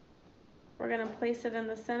 We're going to place it in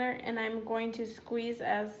the center, and I'm going to squeeze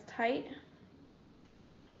as tight.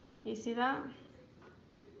 You see that?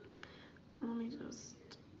 Let me just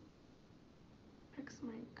fix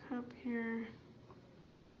my cup here.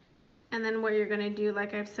 And then what you're going to do,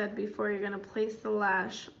 like I've said before, you're going to place the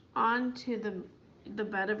lash onto the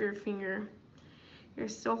bed of your finger. You're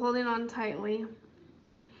still holding on tightly.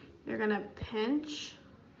 You're going to pinch.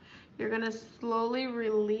 You're going to slowly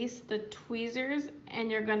release the tweezers, and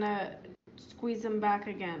you're going to squeeze them back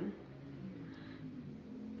again.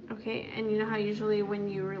 Okay, and you know how usually when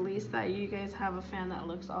you release that, you guys have a fan that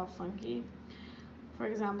looks all funky? For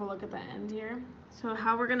example, look at the end here. So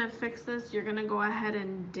how we're going to fix this, you're going to go ahead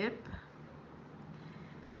and dip.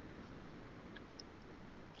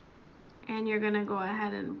 And you're going to go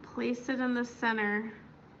ahead and place it in the center.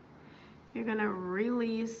 You're going to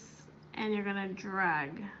release, and you're going to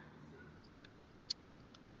drag.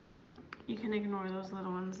 You can ignore those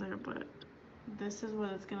little ones there, but this is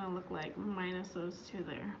what it's going to look like minus those two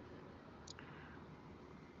there.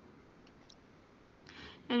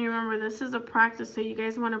 And remember, this is a practice, so you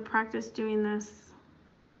guys want to practice doing this.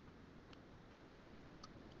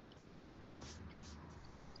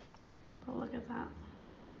 But look at that.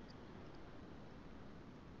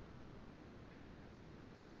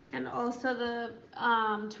 And also the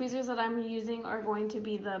tweezers that I'm using are going to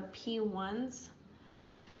be the P1s.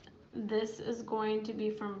 This is going to be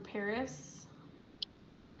from Paris.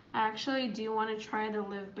 I actually do want to try the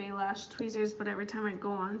Live Bay Lash tweezers, but every time I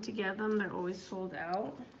go on to get them, they're always sold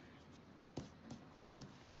out.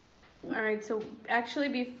 Alright, so actually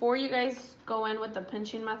before you guys go in with the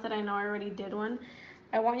pinching method, I know I already did one,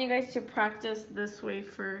 I want you guys to practice this way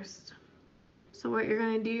first. So what you're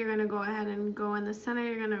going to do, you're going to go ahead and go in the center,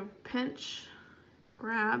 you're going to pinch,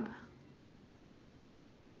 grab,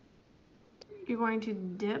 you're going to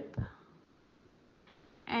dip,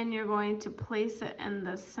 and you're going to place it in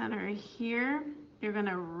the center here. You're going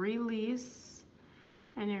to release,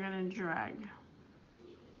 and you're going to drag.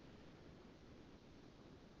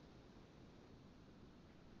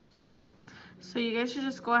 So you guys should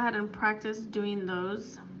just go ahead and practice doing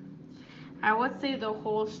those. I would say the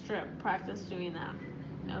whole strip, practice doing that,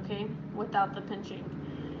 okay, without the pinching.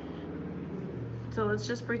 So let's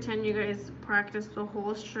just pretend you guys practice the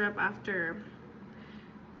whole strip after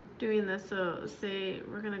doing this. So say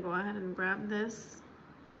we're gonna go ahead and grab this.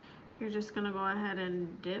 You're just gonna go ahead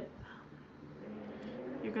and dip.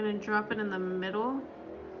 You're gonna drop it in the middle.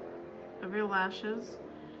 of your lashes,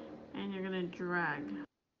 and you're gonna drag.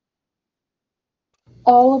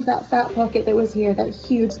 All of that fat pocket that was here, that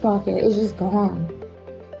huge pocket, is just gone.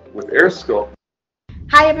 With AirSculpt.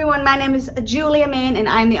 Hi everyone, my name is Julia Mann and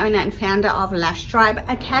I'm the owner and founder of Lash Tribe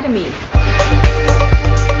Academy.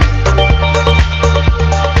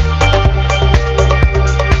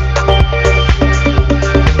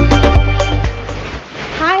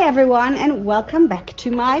 Hi everyone and welcome back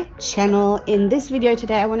to my channel. In this video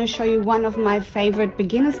today I want to show you one of my favorite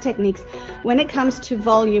beginners techniques when it comes to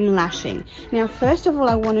volume lashing. Now first of all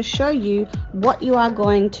I want to show you what you are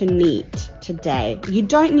going to need today. You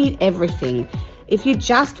don't need everything. If you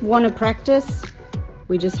just want to practice,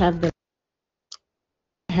 we just have it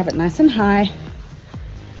nice and high.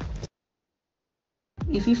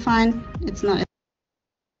 If you find it's not,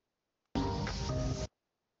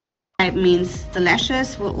 it means the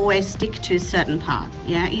lashes will always stick to a certain part,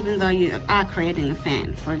 yeah, even though you are creating a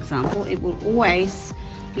fan, for example, it will always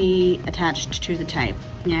be attached to the tape,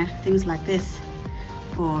 yeah, things like this,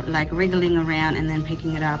 or like wriggling around and then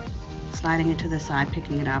picking it up, sliding it to the side,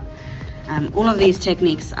 picking it up. All of these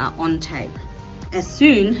techniques are on tape. As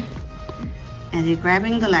soon as you're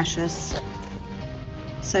grabbing the lashes,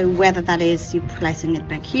 so whether that is you're placing it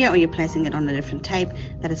back here or you're placing it on a different tape,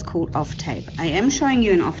 that is called off tape. I am showing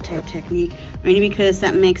you an off tape technique only because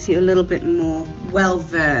that makes you a little bit more well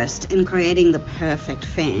versed in creating the perfect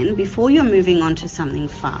fan before you're moving on to something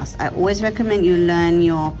fast. I always recommend you learn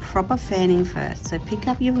your proper fanning first. So pick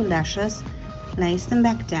up your lashes, place them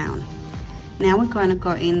back down. Now we're going to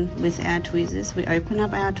go in with our tweezers. We open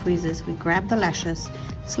up our tweezers, we grab the lashes,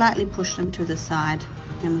 slightly push them to the side,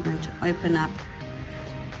 and we're going to open up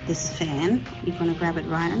this fan. You're going to grab it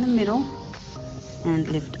right in the middle and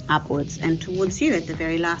lift upwards and towards you at the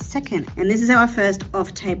very last second. And this is our first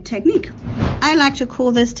off tape technique. I like to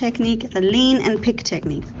call this technique the lean and pick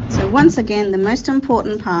technique. So once again, the most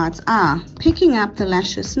important parts are picking up the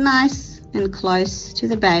lashes nice and close to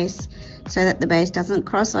the base so that the base doesn't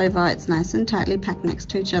cross over, it's nice and tightly packed next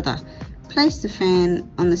to each other. Place the fan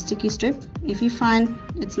on the sticky strip. If you find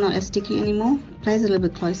it's not as sticky anymore, place it a little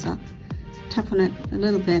bit closer. Tap on it a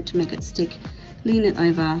little bit to make it stick. Lean it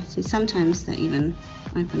over. See, sometimes they even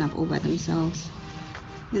open up all by themselves.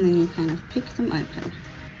 And then you kind of pick them open.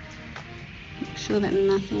 Make sure that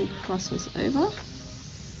nothing crosses over.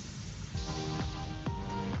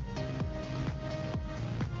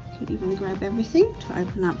 You can even grab everything to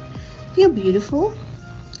open up your beautiful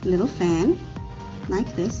little fan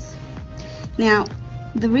like this. Now,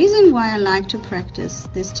 the reason why I like to practice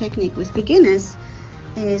this technique with beginners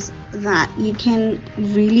is that you can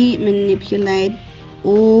really manipulate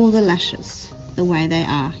all the lashes the way they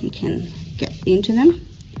are. You can get into them,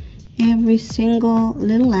 every single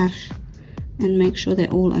little lash, and make sure they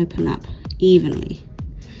all open up evenly.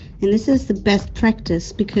 And this is the best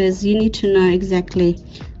practice because you need to know exactly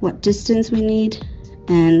what distance we need.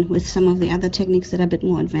 And with some of the other techniques that are a bit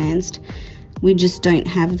more advanced, we just don't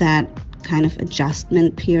have that kind of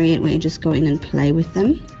adjustment period where you just go in and play with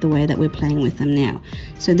them the way that we're playing with them now.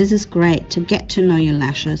 So this is great to get to know your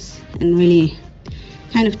lashes and really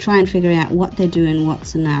kind of try and figure out what they do in what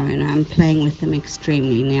scenario. And I'm playing with them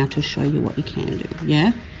extremely now to show you what you can do.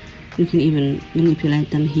 Yeah, you can even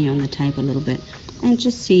manipulate them here on the tape a little bit and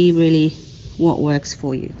just see really what works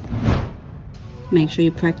for you. Make sure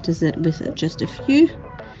you practice it with just a few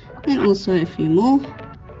and also a few more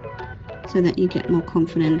so that you get more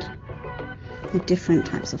confident with different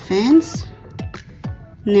types of fans.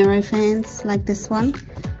 Narrow fans like this one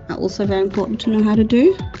are also very important to know how to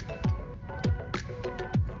do.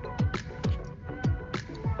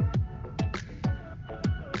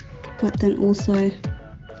 But then also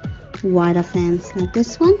wider fans like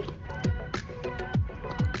this one.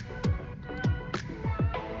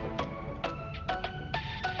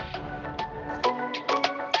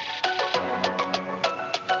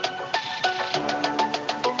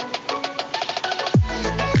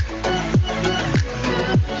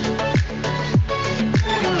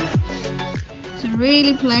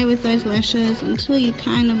 Really play with those lashes until you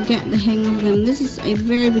kind of get the hang of them. This is a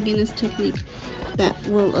very beginner's technique that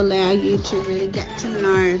will allow you to really get to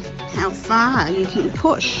know how far you can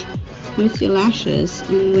push with your lashes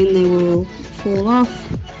and when they will fall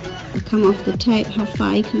off or come off the tape, how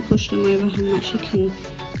far you can push them over, how much you can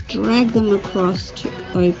drag them across to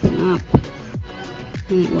open up,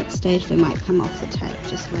 and at what stage they might come off the tape,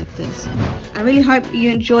 just like this. I really hope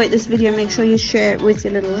you enjoyed this video. Make sure you share it with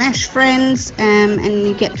your little lash friends and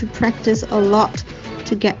you get to practice a lot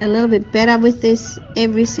to get a little bit better with this.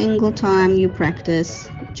 Every single time you practice,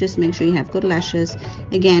 just make sure you have good lashes.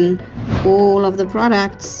 Again, all of the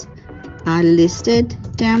products are listed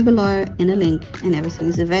down below in a link, and everything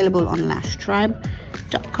is available on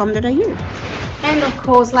lashtribe.com.au. And of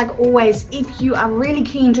course, like always, if you are really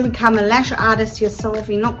keen to become a lash artist yourself,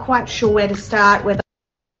 you're not quite sure where to start with.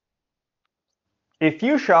 If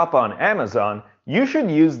you shop on Amazon, you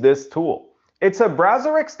should use this tool. It's a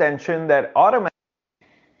browser extension that automatically...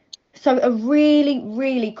 So a really,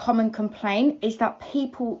 really common complaint is that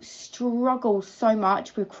people struggle so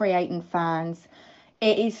much with creating fans.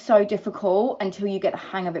 It is so difficult until you get the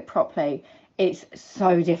hang of it properly. It's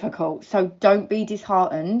so difficult. So don't be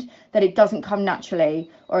disheartened that it doesn't come naturally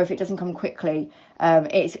or if it doesn't come quickly.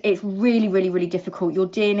 It's really, really, really difficult. You're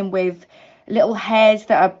dealing with little hairs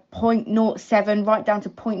that are 0.07 right down to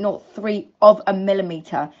 0.03 of a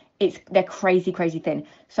millimeter. They're crazy, crazy thin.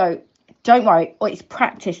 So don't worry, it's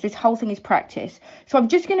practice. This whole thing is practice. So I'm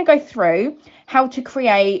just going to go through how to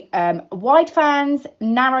create wide fans,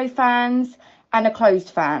 narrow fans, and a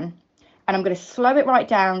closed fan. And I'm going to slow it right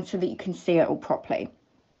down so that you can see it all properly.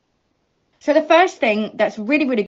 So the first thing that's really, really